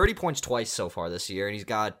 30 points twice so far this year, and he's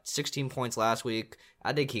got 16 points last week.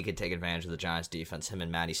 I think he could take advantage of the Giants' defense, him and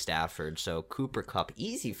Matty Stafford. So Cooper Kupp,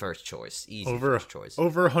 easy first choice. First choice.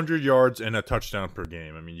 Over 100 yards and a touchdown per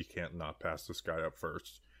game. I mean, you can't not pass this guy up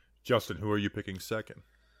first. Justin, who are you picking second?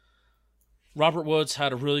 Robert Woods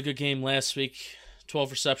had a really good game last week.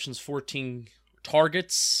 12 receptions, 14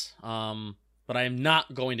 targets. But I am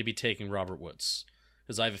not going to be taking Robert Woods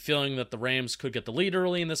because I have a feeling that the Rams could get the lead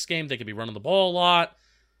early in this game. They could be running the ball a lot.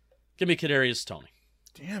 Give me Kadarius Toney.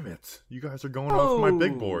 Damn it. You guys are going off my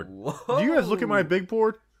big board. Do you guys look at my big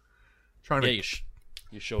board? You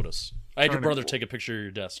showed us. I had your brother take a picture of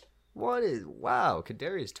your desk. Wow,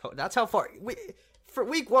 Kadarius Toney. That's how far... For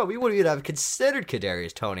week 1, we wouldn't even have considered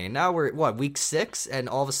Kadarius Toney, and now we're week 6, and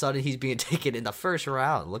all of a sudden he's being taken in the first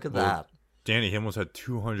round. Look at that. Danny Him had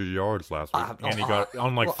 200 yards last week, and he got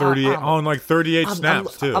on 38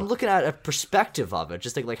 snaps too. I'm looking at a perspective of it,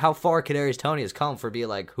 just like how far Kadarius Toney has come for being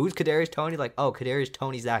like, who's Kadarius Toney? Like, oh, Kadarius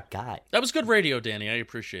Toney's that guy. That was good radio, Danny. I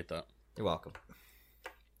appreciate that. You're welcome.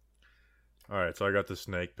 All right, so I got the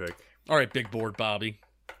snake pick. All right, big board, Bobby.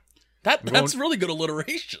 That's really good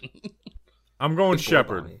alliteration. I'm going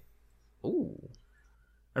Shepard. Ooh.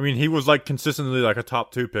 I mean, he was consistently a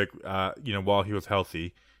top 2 pick, while he was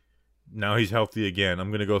healthy. Now he's healthy again.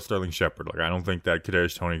 I'm going to go Sterling Shepard. I don't think that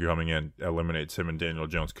Kadarius Toney coming in eliminates him and Daniel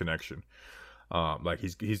Jones' connection.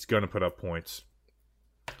 He's going to put up points.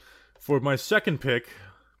 For my second pick,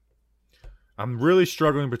 I'm really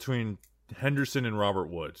struggling between Henderson and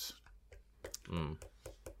Robert Woods.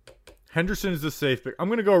 Henderson is the safe pick. I'm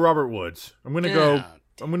going to go Robert Woods. I'm going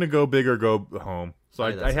to go big or go home. So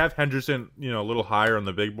I have Henderson, a little higher on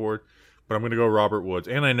the big board, but I'm going to go Robert Woods.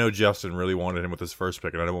 And I know Justin really wanted him with his first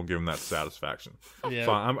pick, and I won't give him that satisfaction. Yeah,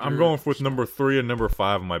 so I'm going with number 3 and number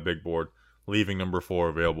 5 on my big board, leaving number 4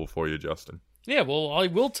 available for you, Justin. Yeah, well, I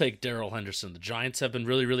will take Darrell Henderson. The Giants have been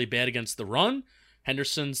really, really bad against the run.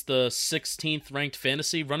 Henderson's the 16th ranked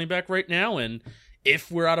fantasy running back right now, and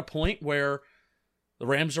if we're at a point where the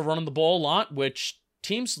Rams are running the ball a lot, which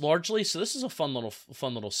teams largely, so this is a fun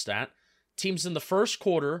little stat. Teams in the first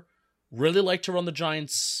quarter really like to run on the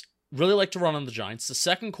Giants. The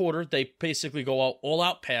second quarter, they basically go all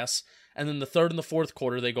out pass, and then the third and the fourth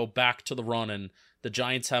quarter, they go back to the run. And the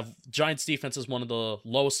Giants defense is one of the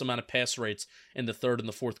lowest amount of pass rates in the third and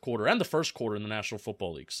the fourth quarter and the first quarter in the National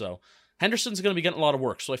Football League. So Henderson's going to be getting a lot of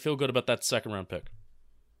work. So I feel good about that second round pick.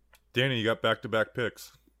 Danny, you got back-to-back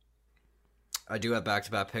picks. I do have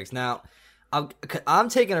back-to-back picks. Now, I'm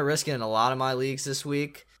taking a risk in a lot of my leagues this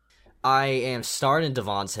week. I am starting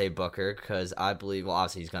Devontae Booker because I believe, well,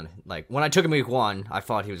 obviously he's going to, when I took him week 1, I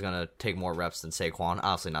thought he was going to take more reps than Saquon.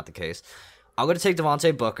 Obviously not the case. I'm going to take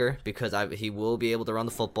Devontae Booker because he will be able to run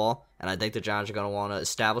the football, and I think the Giants are going to want to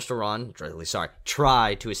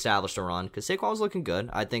try to establish the run because Saquon was looking good.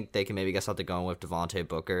 I think they can maybe get something going with Devontae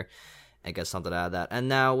Booker and get something out of that. And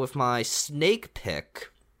now with my snake pick...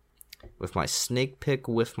 I'm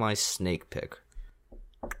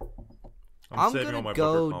saving all my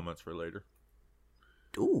Booker comments for later.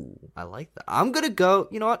 Ooh, I like that. I'm going to go,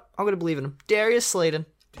 you know what? I'm going to believe in him. Darius Slayton.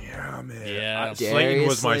 Damn it. Yeah. Slayton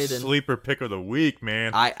was my sleeper pick of the week,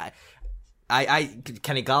 man.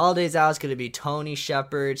 Kenny Galladay's out. It's going to be Toney,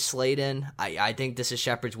 Shepard, Slayton. I think this is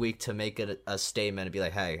Shepard's week to make it a statement and be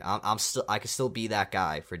like, hey, I can still be that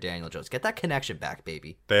guy for Daniel Jones. Get that connection back,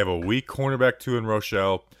 baby. They have a weak cornerback 2 in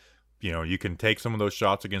Rochelle. You can take some of those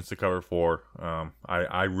shots against the cover 4.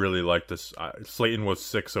 I really like this. Slayton was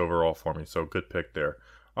 6 overall for me, so good pick there.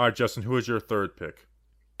 All right, Justin, who is your third pick?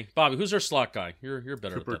 Bobby, who's our slot guy? You're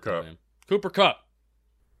better Cooper at that Kupp. than I am. Cooper Kupp.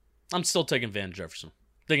 I'm still taking Van Jefferson.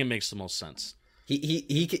 I think it makes the most sense.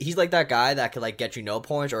 He's like that guy that could like get you no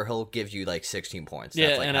points, or he'll give you like 16 points.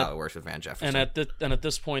 That's like how it works with Van Jefferson. And at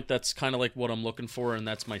this point, that's kind of like what I'm looking for, and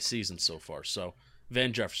that's my season so far. So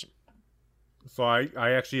Van Jefferson. So I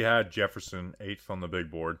actually had Jefferson 8th on the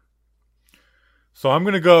big board. So I'm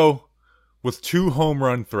gonna go with 2 home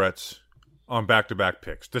run threats on back-to-back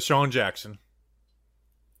picks. Deshaun Jackson.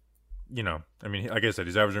 You know, I mean, like I said,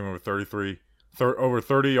 he's averaging over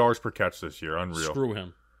 30 yards per catch this year. Unreal. Screw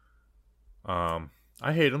him. I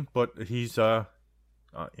hate him, but he's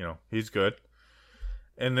he's good.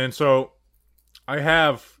 And then so I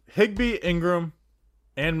have Higbee, Ingram,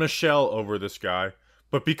 and Michelle over this guy.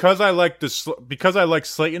 But because I like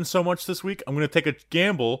Slayton so much this week, I'm going to take a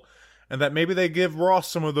gamble, and that maybe they give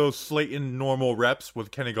Ross some of those Slayton normal reps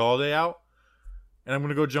with Kenny Galladay out, and I'm going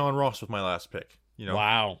to go John Ross with my last pick. You know,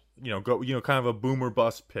 wow. Kind of a boomer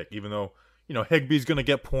bust pick. Even though Higbee's going to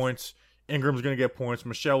get points, Ingram's going to get points,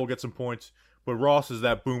 Michelle will get some points, but Ross is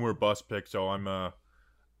that boomer bust pick. So I'm I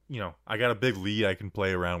got a big lead. I can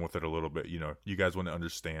play around with it a little bit. You guys want to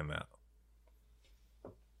understand that.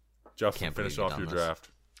 Justin, finish off your draft.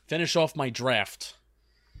 Finish off my draft.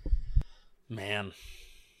 Man.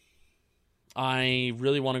 I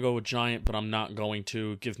really want to go with Giant, but I'm not going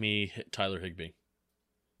to. Give me Tyler Higbee.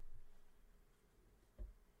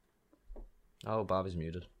 Oh, Bobby's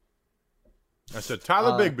muted. I said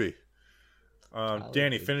Tyler Bigbie.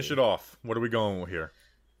 Danny, finish it off. What are we going with here?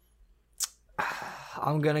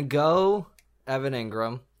 I'm going to go Evan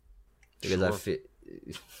Ingram. Because I feel...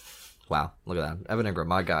 Wow, look at that. Evan Ingram,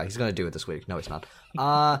 my guy. He's going to do it this week. No, he's not.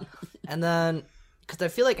 And then, because I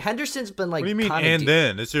feel like Henderson's been like... What do you mean, and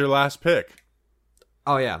then? It's your last pick.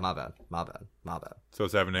 Oh, yeah, my bad. So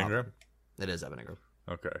it's Evan Ingram? It is Evan Ingram.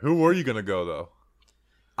 Okay. Who were you going to go, though?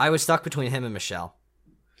 I was stuck between him and Michelle.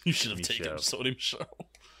 You should have taken Sony Michelle.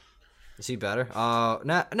 Is he better?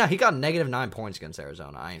 No, he got -9 points against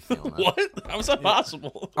Arizona. I ain't feeling that. What? How is that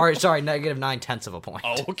possible? All right, sorry, -9/10 of a point.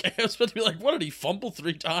 Oh, okay. I was about to be like, what, did he fumble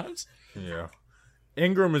 3 times? Yeah.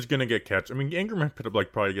 Ingram is going to get catch. I mean, Ingram put up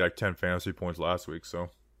probably 10 fantasy points last week, so.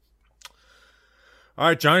 All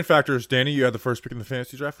right, Giant Factors. Danny, you had the first pick in the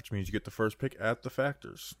fantasy draft, which means you get the first pick at the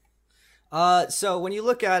Factors. So when you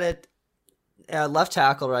look at it, left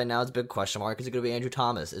tackle right now is a big question mark. Is it going to be Andrew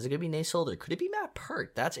Thomas? Is it going to be Nate Solder? Could it be Matt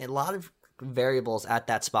Pert? That's a lot of variables at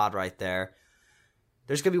that spot right there.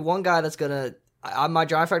 There's going to be one guy that's going to... my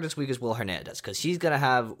Giant Factor this week is Will Hernandez, because he's going to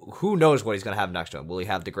have... Who knows what he's going to have next to him? Will he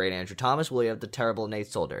have the great Andrew Thomas? Will he have the terrible Nate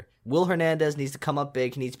Solder? Will Hernandez needs to come up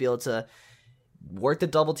big. He needs to be able to work the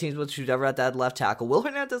double teams with whoever at that left tackle. Will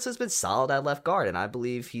Hernandez has been solid at left guard, and I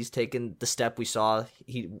believe he's taken the step we saw.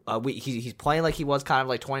 He's playing like he was kind of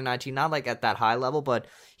like 2019, not like at that high level, but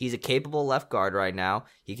he's a capable left guard right now.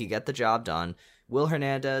 He can get the job done. Will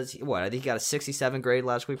Hernandez, I think he got a 67 grade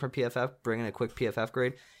last week from PFF, bringing a quick PFF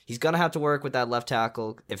grade. He's going to have to work with that left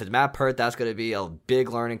tackle. If it's Matt Pert, that's going to be a big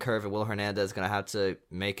learning curve, and Will Hernandez is going to have to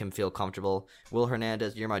make him feel comfortable. Will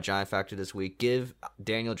Hernandez, you're my Giant Factor this week. Give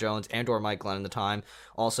Daniel Jones and or Mike Glennon the time.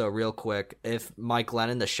 Also, real quick, if Mike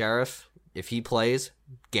Glennon, the sheriff, if he plays,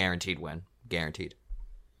 guaranteed win. Guaranteed.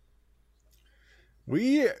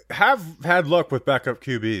 We have had luck with backup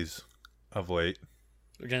QBs of late.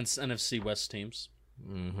 Against NFC West teams.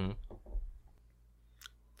 Mm-hmm.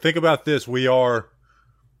 Think about this. We are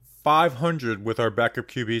 500 with our backup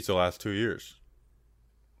QBs the last 2 years.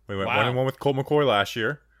 We went 1-1 with Colt McCoy last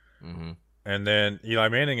year. Mm-hmm. And then Eli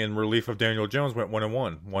Manning, in relief of Daniel Jones, went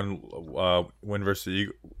 1-1. One win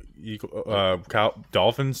versus the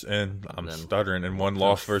Dolphins, and I'm stuttering, and one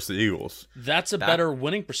loss versus the Eagles. That's a better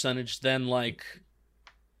winning percentage than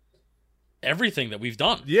everything that we've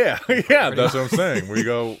done. Yeah, yeah, that's what I'm saying. We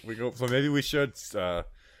go. So maybe we should start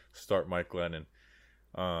Mike Glennon.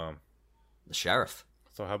 The sheriff.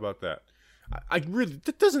 So how about that? I really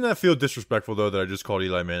doesn't that feel disrespectful though that I just called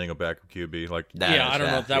Eli Manning a backup QB? I don't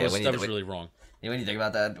know. That was really wrong. When you think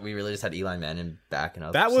about that, we really just had Eli Manning backing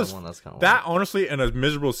up. That was someone. That's kind of that. Honestly, in a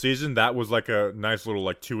miserable season, that was like a nice little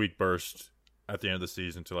 2-week burst at the end of the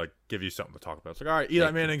season to give you something to talk about. It's all right,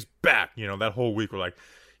 Eli Manning's back. That whole week we're like,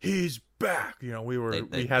 he's back. We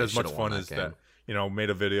had as much fun as that. Made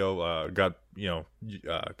a video, got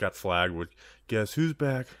flagged with guess who's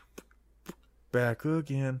back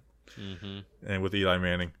again. Mm-hmm. And with Eli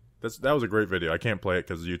Manning, that was a great video. I can't play it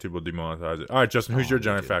because YouTube will demonetize it. All right, Justin, who's your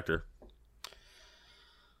Giant Factor?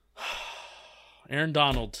 Aaron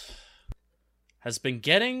Donald has been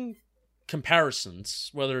getting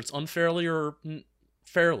comparisons, whether it's unfairly or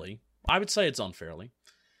fairly. I would say it's unfairly.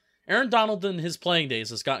 Aaron Donald in his playing days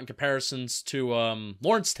has gotten comparisons to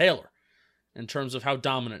Lawrence Taylor in terms of how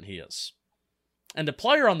dominant he is. And the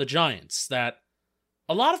player on the Giants that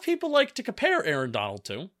a lot of people like to compare Aaron Donald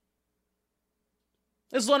to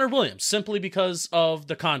is Leonard Williams, simply because of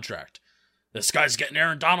the contract. This guy's getting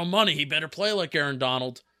Aaron Donald money. He better play like Aaron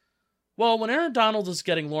Donald. Well, when Aaron Donald is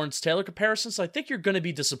getting Lawrence Taylor comparisons, I think you're going to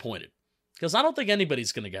be disappointed. Because I don't think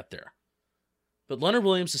anybody's going to get there. But Leonard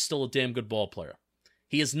Williams is still a damn good ball player.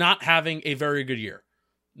 He is not having a very good year.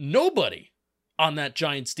 Nobody on that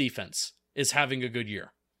Giants defense is having a good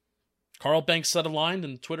year. Carl Banks said a line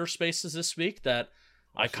in Twitter Spaces this week that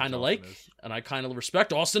I kind of like and I kind of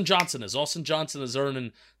respect. Austin Johnson is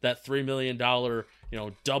earning that $3 million,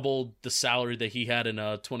 double the salary that he had in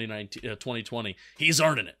 2020. He's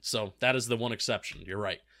earning it. So that is the one exception. You're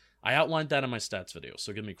right. I outlined that in my stats video,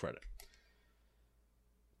 so give me credit.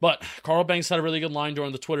 But Carl Banks had a really good line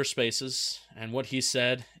during the Twitter Spaces, and what he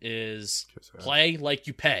said is, play like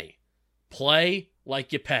you pay. Play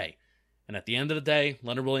like you pay. And at the end of the day,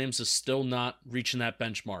 Leonard Williams is still not reaching that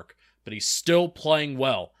benchmark, but he's still playing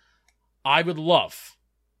well. I would love,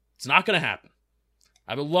 it's not going to happen,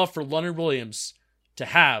 I would love for Leonard Williams to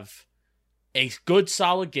have a good,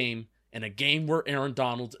 solid game and a game where Aaron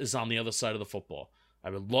Donald is on the other side of the football. I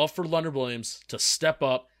would love for Leonard Williams to step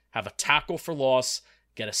up, have a tackle for loss,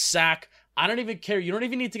 get a sack. I don't even care. You don't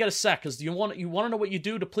even need to get a sack because you want to know what you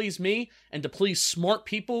do to please me and to please smart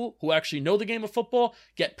people who actually know the game of football.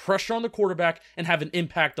 Get pressure on the quarterback and have an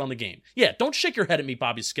impact on the game. Yeah, don't shake your head at me,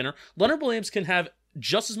 Bobby Skinner. Leonard Williams can have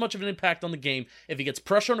just as much of an impact on the game if he gets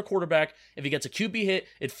pressure on the quarterback, if he gets a QB hit,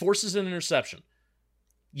 it forces an interception.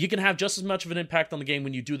 You can have just as much of an impact on the game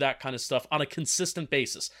when you do that kind of stuff on a consistent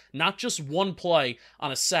basis. Not just one play on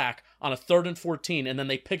a sack on a 3rd and 14 and then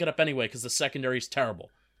they pick it up anyway because the secondary is terrible.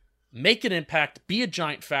 Make an impact, be a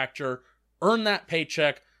Giant factor, earn that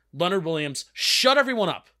paycheck. Leonard Williams, shut everyone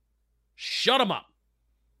up. Shut them up.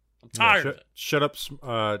 I'm tired of it. Shut up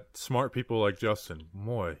smart people like Justin.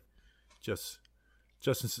 Boy, Justin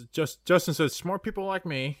says smart people like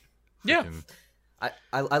me. Yeah.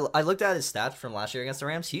 I looked at his stats from last year against the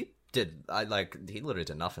Rams. He literally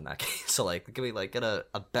did enough in that game. So can we get a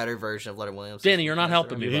better version of Leonard Williams? Danny, you're not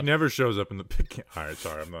helping me. He never shows up in the pick game. All right,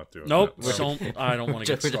 sorry, I'm not doing nope, that. I don't want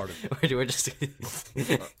to get started. We're just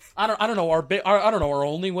I don't know our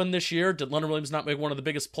only win this year. Did Leonard Williams not make one of the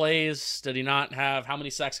biggest plays? Did he not have how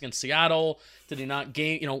many sacks against Seattle? Did he not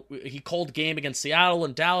he called game against Seattle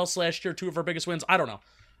and Dallas last year, 2 of our biggest wins. I don't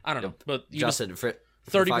know. But Justin,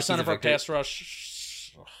 30% of our pass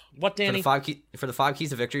rush. What, Danny? For the 5 keys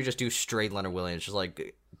to victory, just do straight Leonard Williams. Just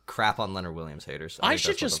crap on Leonard Williams haters. I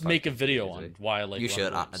should just make a video on why I like. You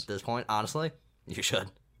should at this point, honestly. You should.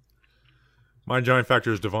 My Giant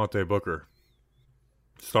factor is Devontae Booker,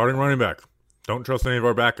 starting running back. Don't trust any of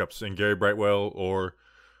our backups in Gary Brightwell or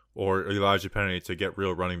Elijah Penny to get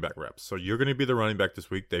real running back reps. So you're going to be the running back this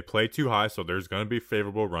week. They play too high, so there's going to be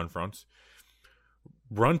favorable run fronts.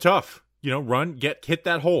 Run tough. Hit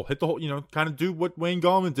that hole. Hit the hole, kind of do what Wayne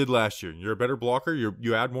Gallman did last year. You're a better blocker.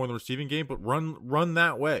 You add more in the receiving game, but run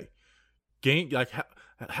that way.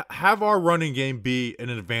 Have our running game be an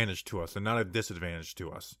advantage to us and not a disadvantage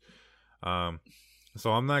to us.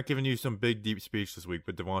 So I'm not giving you some big, deep speech this week,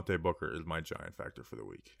 but Devontae Booker is my Giant factor for the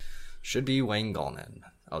week. Should be Wayne Gallman.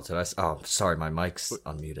 Oh, sorry, my mic's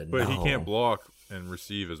unmuted. But he can't block and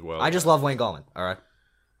receive as well. I just love Wayne Gallman, all right?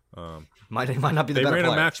 Might not be the better player. They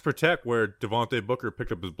ran a max protect where Devontae Booker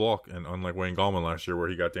picked up his block, and unlike Wayne Gallman last year where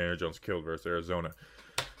he got Daniel Jones killed versus Arizona.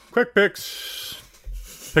 Quick picks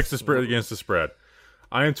the spread against the spread.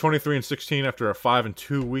 I am 23-16 after a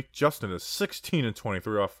 5-2 week. Justin is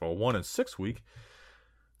 16-23 off a 1-6 week.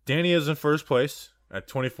 Danny is in first place at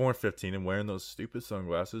 24-15 and wearing those stupid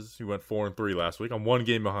sunglasses. He went 4-3 last week. I'm 1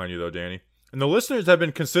 game behind you though, Danny. And the listeners have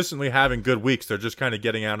been consistently having good weeks. They're just kind of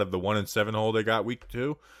getting out of the 1-7 hole they got week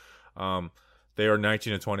 2. They are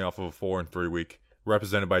 19-20 off of a 4-3 week,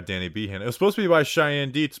 represented by Danny Behan. It was supposed to be by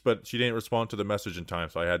Cheyenne Dietz, but she didn't respond to the message in time,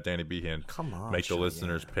 so I had Danny Behan make the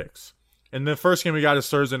listeners' picks. And the first game we got is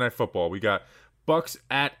Thursday Night Football. We got Bucks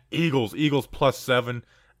at Eagles. Eagles +7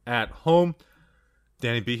 at home.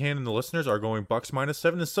 Danny Behan and the listeners are going Bucks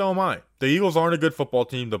 -7, and so am I. The Eagles aren't a good football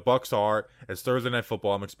team. The Bucks are. It's Thursday Night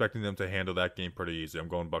Football. I'm expecting them to handle that game pretty easy. I'm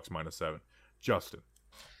going Bucks -7. Justin.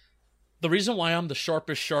 The reason why I'm the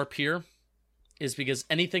sharpest sharp here is because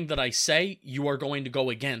anything that I say, you are going to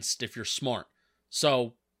go against if you're smart.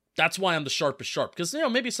 So that's why I'm the sharpest sharp. Because,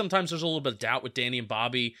 maybe sometimes there's a little bit of doubt with Danny and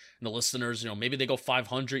Bobby and the listeners. Maybe they go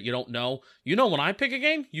 500. You don't know. When I pick a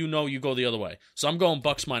game, you go the other way. So I'm going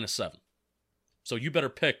Bucks -7. So you better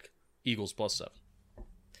pick Eagles +7.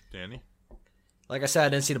 Danny? Like I said, I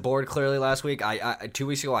didn't see the board clearly last week. I 2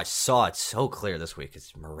 weeks ago I saw it so clear this week.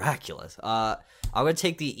 It's miraculous. I'm gonna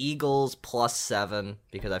take the Eagles +7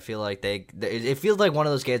 because I feel like it feels like one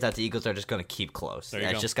of those games that the Eagles are just gonna keep close. There you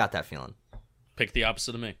I go. just got that feeling. Pick the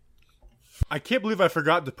opposite of me. I can't believe I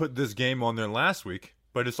forgot to put this game on there last week,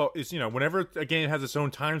 but it's whenever a game has its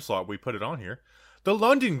own time slot, we put it on here. The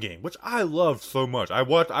London game, which I love so much. I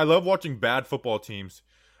love watching bad football teams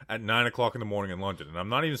at 9 o'clock in the morning in London, and I'm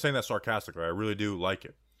not even saying that sarcastically. I really do like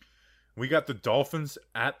it. We got the Dolphins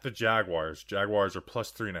at the Jaguars. Jaguars are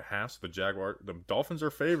 +3.5. So the Dolphins are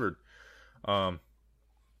favored. I'm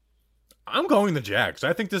going the Jags.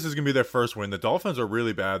 I think this is gonna be their first win. The Dolphins are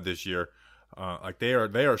really bad this year. They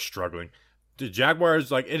are struggling. The Jaguars,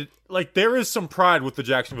 there is some pride with the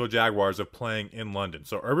Jacksonville Jaguars of playing in London.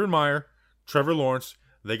 So Urban Meyer, Trevor Lawrence,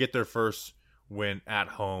 they get their first win at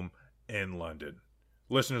home in London.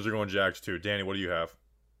 Listeners are going Jags too. Danny, what do you have?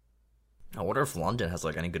 I wonder if London has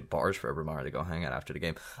any good bars for Urban Meyer to go hang out after the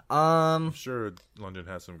game. I'm sure London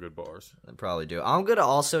has some good bars. They probably do. I'm gonna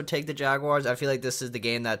also take the Jaguars. I feel like this is the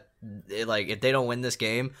game that, if they don't win this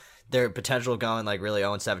game, their potential going really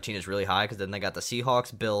 0-17 is really high because then they got the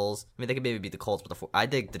Seahawks, Bills. I mean, they could maybe beat the Colts, but I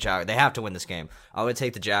think the Jaguars. They have to win this game. I would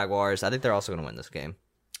take the Jaguars. I think they're also gonna win this game.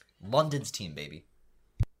 London's team, baby.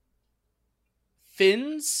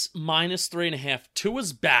 Fins -3.5.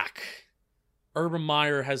 Tua's back. Urban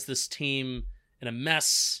Meyer has this team in a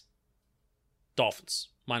mess. Dolphins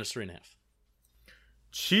 -3.5.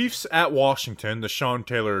 Chiefs at Washington, the Sean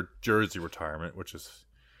Taylor jersey retirement, which is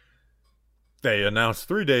they announced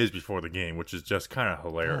 3 days before the game, which is just kind of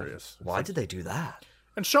hilarious. Why did they do that?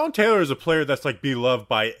 And Sean Taylor is a player that's beloved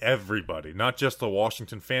by everybody, not just the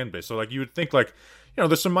Washington fan base. So you would think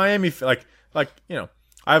there's some Miami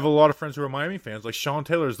I have a lot of friends who are Miami fans. Sean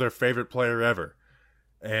Taylor is their favorite player ever.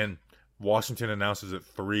 And Washington announces it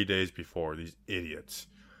 3 days before, these idiots.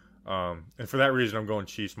 And for that reason, I'm going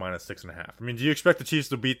Chiefs -6.5. I mean, do you expect the Chiefs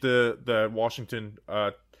to beat the Washington,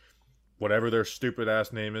 whatever their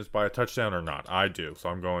stupid-ass name is, by a touchdown or not? I do, so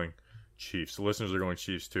I'm going Chiefs. The listeners are going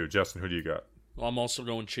Chiefs too. Justin, who do you got? Well, I'm also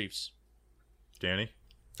going Chiefs. Danny?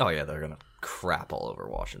 Oh, yeah, they're going to crap all over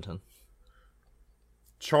Washington.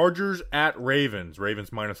 Chargers at Ravens.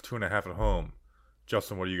 Ravens -2.5 at home.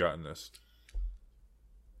 Justin, what do you got in this?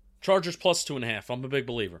 Chargers +2.5. I'm a big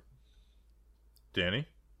believer. Danny?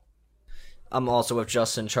 I'm also with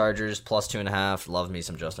Justin. Chargers +2.5. Love me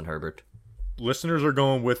some Justin Herbert. Listeners are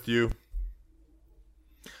going with you.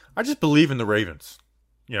 I just believe in the Ravens,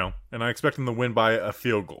 and I expect them to win by a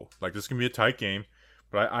field goal. This is going to be a tight game,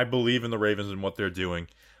 but I believe in the Ravens and what they're doing.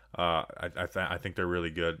 I think they're really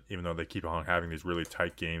good, even though they keep on having these really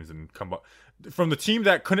tight games and come from the team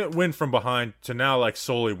that couldn't win from behind to now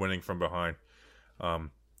solely winning from behind.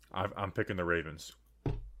 I'm picking the Ravens.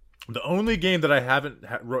 The only game that I haven't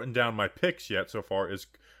written down my picks yet so far is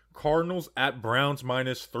Cardinals at Browns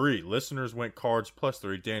 -3. Listeners went Cards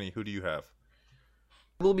 +3. Danny, who do you have?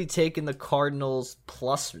 We'll be taking the Cardinals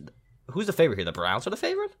plus. Who's the favorite here? The Browns are the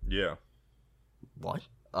favorite? Yeah. What?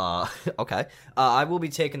 Okay. I will be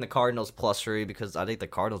taking the Cardinals +3 because I think the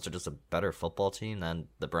Cardinals are just a better football team than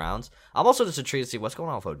the Browns. I'm also just intrigued to see what's going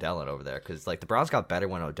on with Odell over there because the Browns got better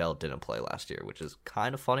when Odell didn't play last year, which is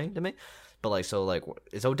kind of funny to me. But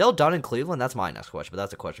is Odell done in Cleveland? That's my next question, but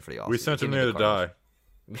that's a question for the offseason. We sent him there to die.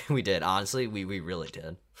 We did. Honestly, we really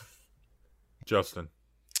did. Justin.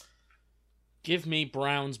 Give me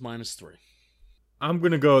Browns -3. I'm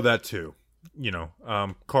going to go that too.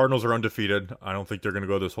 Cardinals are undefeated. I don't think they're going to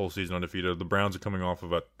go this whole season undefeated. The Browns are coming off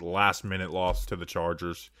of a last-minute loss to the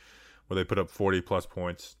Chargers where they put up 40-plus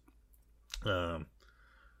points. So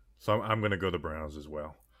I'm going to go the Browns as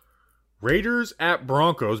well. Raiders at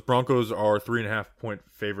Broncos. Broncos are 3.5-point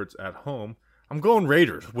favorites at home. I'm going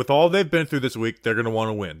Raiders. With all they've been through this week, they're going to want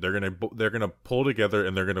to win. They're going to pull together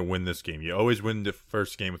and they're going to win this game. You always win the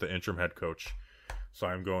first game with the interim head coach. So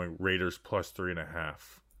I'm going Raiders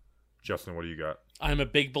 +3.5. Justin, what do you got? I'm a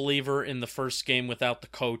big believer in the first game without the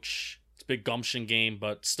coach. It's a big gumption game,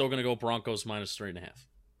 but still going to go Broncos -3.5.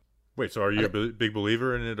 Wait, so are you a big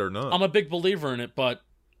believer in it or not? I'm a big believer in it, but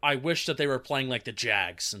I wish that they were playing like the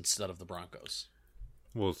Jags instead of the Broncos.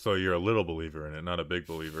 Well, so you're a little believer in it, not a big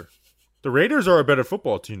believer. The Raiders are a better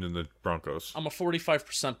football team than the Broncos. I'm a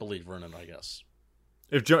 45% believer in it, I guess.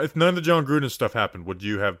 If none of the John Gruden stuff happened, would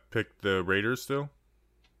you have picked the Raiders still?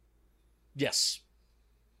 Yes.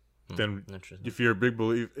 Then if you're a big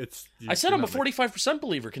believer, I said I'm a 45%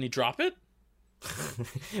 believer. Can you drop it?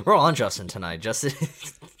 We're on Justin tonight. Justin.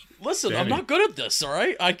 Listen, Danny. I'm not good at this, all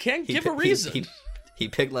right? I can't give a reason. he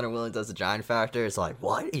picked Leonard Williams as the Giant factor. It's like,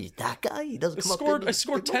 what? He's that guy? He doesn't come up. I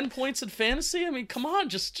scored 10 points in fantasy. I mean, come on,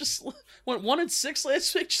 just went 1-6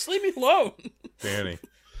 last week. Just leave me alone. Danny.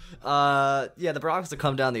 Yeah, the Broncos will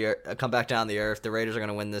come back down the earth. The Raiders are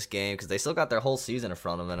gonna win this game because they still got their whole season in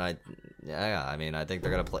front of them. And I mean, I think they're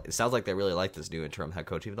gonna play. It sounds like they really like this new interim head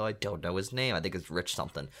coach, even though I don't know his name. I think it's Rich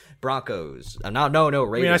something. Broncos. No,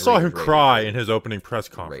 Raiders. I mean, I saw him Raiders. cry in his opening press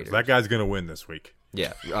conference. Raiders. That guy's gonna win this week.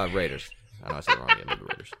 Yeah, Raiders. I know I said it wrong again, but the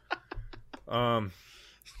Raiders.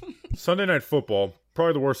 Sunday Night Football,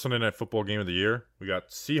 probably the worst Sunday Night Football game of the year. We got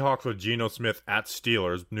Seahawks with Geno Smith at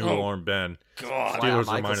Steelers. Noodle arm Ben. God. Steelers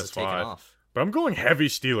Wow, are Michaels has taken -5. off. But I'm going heavy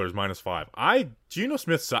Steelers -5. Geno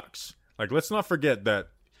Smith sucks. Like, let's not forget that.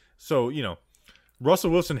 So, Russell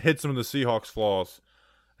Wilson hid some of the Seahawks' flaws,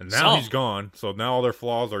 and now he's gone. So now all their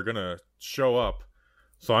flaws are gonna show up.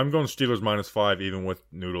 So I'm going Steelers -5, even with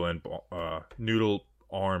Noodle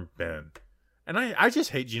arm Ben. And I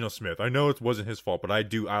just hate Geno Smith. I know it wasn't his fault, but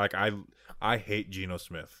I hate Geno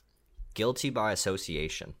Smith. Guilty by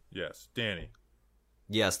association. Yes, Danny.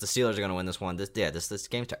 Yes, the Steelers are going to win this one. This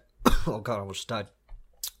game. Oh God, I almost died.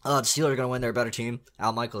 The Steelers are going to win. They're a better team.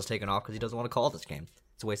 Al Michaels taking off because he doesn't want to call this game.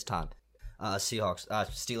 It's a waste of time.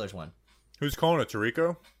 Steelers win. Who's calling it,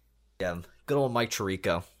 Tirico? Yeah, good old Mike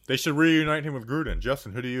Tirico. They should reunite him with Gruden.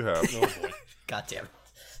 Justin, who do you have? Oh boy. God damn it.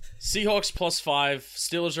 Seahawks +5.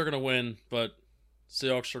 Steelers are going to win, but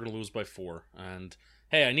Seahawks are going to lose by 4. And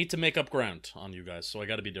hey, I need to make up ground on you guys, so I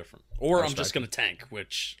got to be different. Or I'm just going to tank,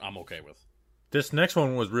 which I'm okay with. This next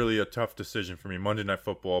one was really a tough decision for me. Monday Night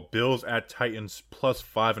Football. Bills at Titans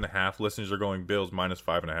 +5.5. Listeners are going Bills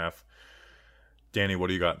 -5.5. Danny, what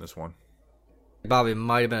do you got in this one? Bobby, it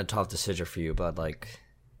might have been a tough decision for you, but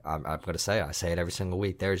I'm going to say, I say it every single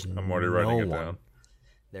week. I'm already writing it down.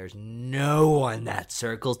 There's no one that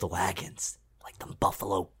circles the wagons like the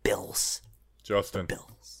Buffalo Bills. Justin.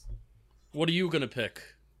 Bills. What are you going to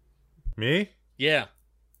pick? Me? Yeah.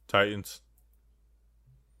 Titans.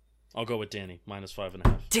 I'll go with Danny,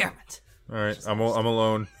 -5.5. Damn it. All right, I'm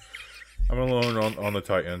alone. I'm alone on the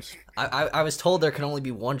Titans. I was told there can only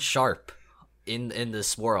be one sharp in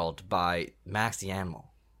this world by Max the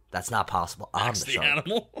Animal. That's not possible. I'm the sharp.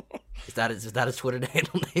 Animal? Is that his Twitter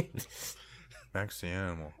handle name? Max the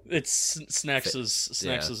Animal. It's Snacks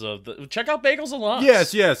is of the check out Bagels and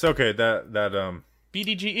Lots. Yes. Okay, that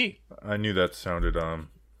BDGE. I knew that sounded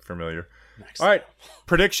familiar. Max All right,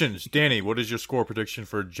 predictions. Danny, what is your score prediction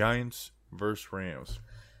for Giants versus Rams?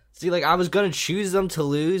 See, I was going to choose them to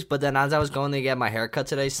lose, but then as I was going to get my haircut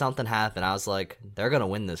today, something happened. I was like, they're going to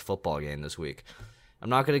win this football game this week. I'm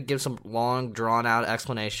not going to give some long, drawn-out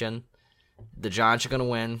explanation. The Giants are going to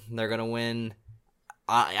win. They're going to win.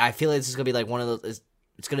 I feel like this is going to be one of those.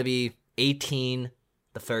 It's going to be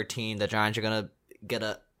 18-13. The Giants are going to get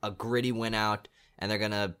a gritty win out, and they're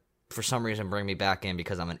going to, for some reason, bring me back in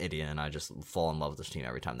because I'm an idiot and I just fall in love with this team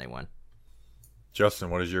every time they win. Justin,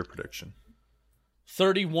 what is your prediction?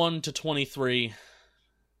 31-23.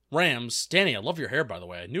 Rams. Danny, I love your hair, by the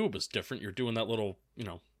way. I knew it was different. You're doing that little,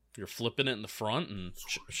 you're flipping it in the front and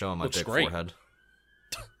showing my big great. forehead.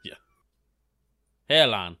 Yeah.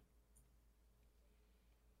 Hairline.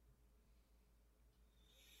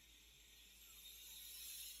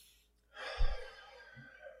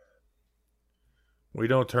 We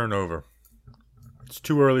don't turn over. It's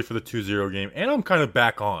too early for the 2-0 game, and I'm kind of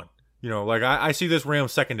back on. I see this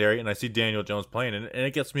Rams secondary, and I see Daniel Jones playing, and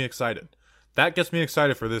it gets me excited. That gets me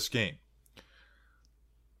excited for this game.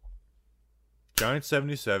 Giants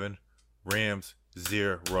 77, Rams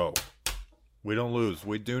 0. We don't lose.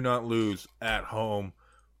 We do not lose at home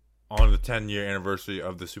on the 10-year anniversary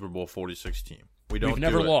of the Super Bowl 46 team. We've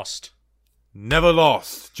never lost. Never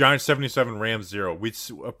lost. Giants 77, Rams 0. We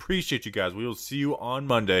appreciate you guys. We will see you on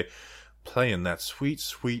Monday playing that sweet,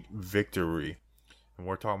 sweet victory. And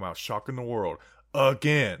we're talking about shocking the world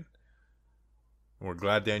again. And we're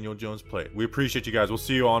glad Daniel Jones played. We appreciate you guys. We'll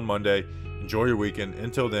see you on Monday. Enjoy your weekend.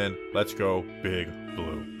 Until then, let's go Big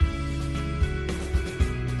Blue.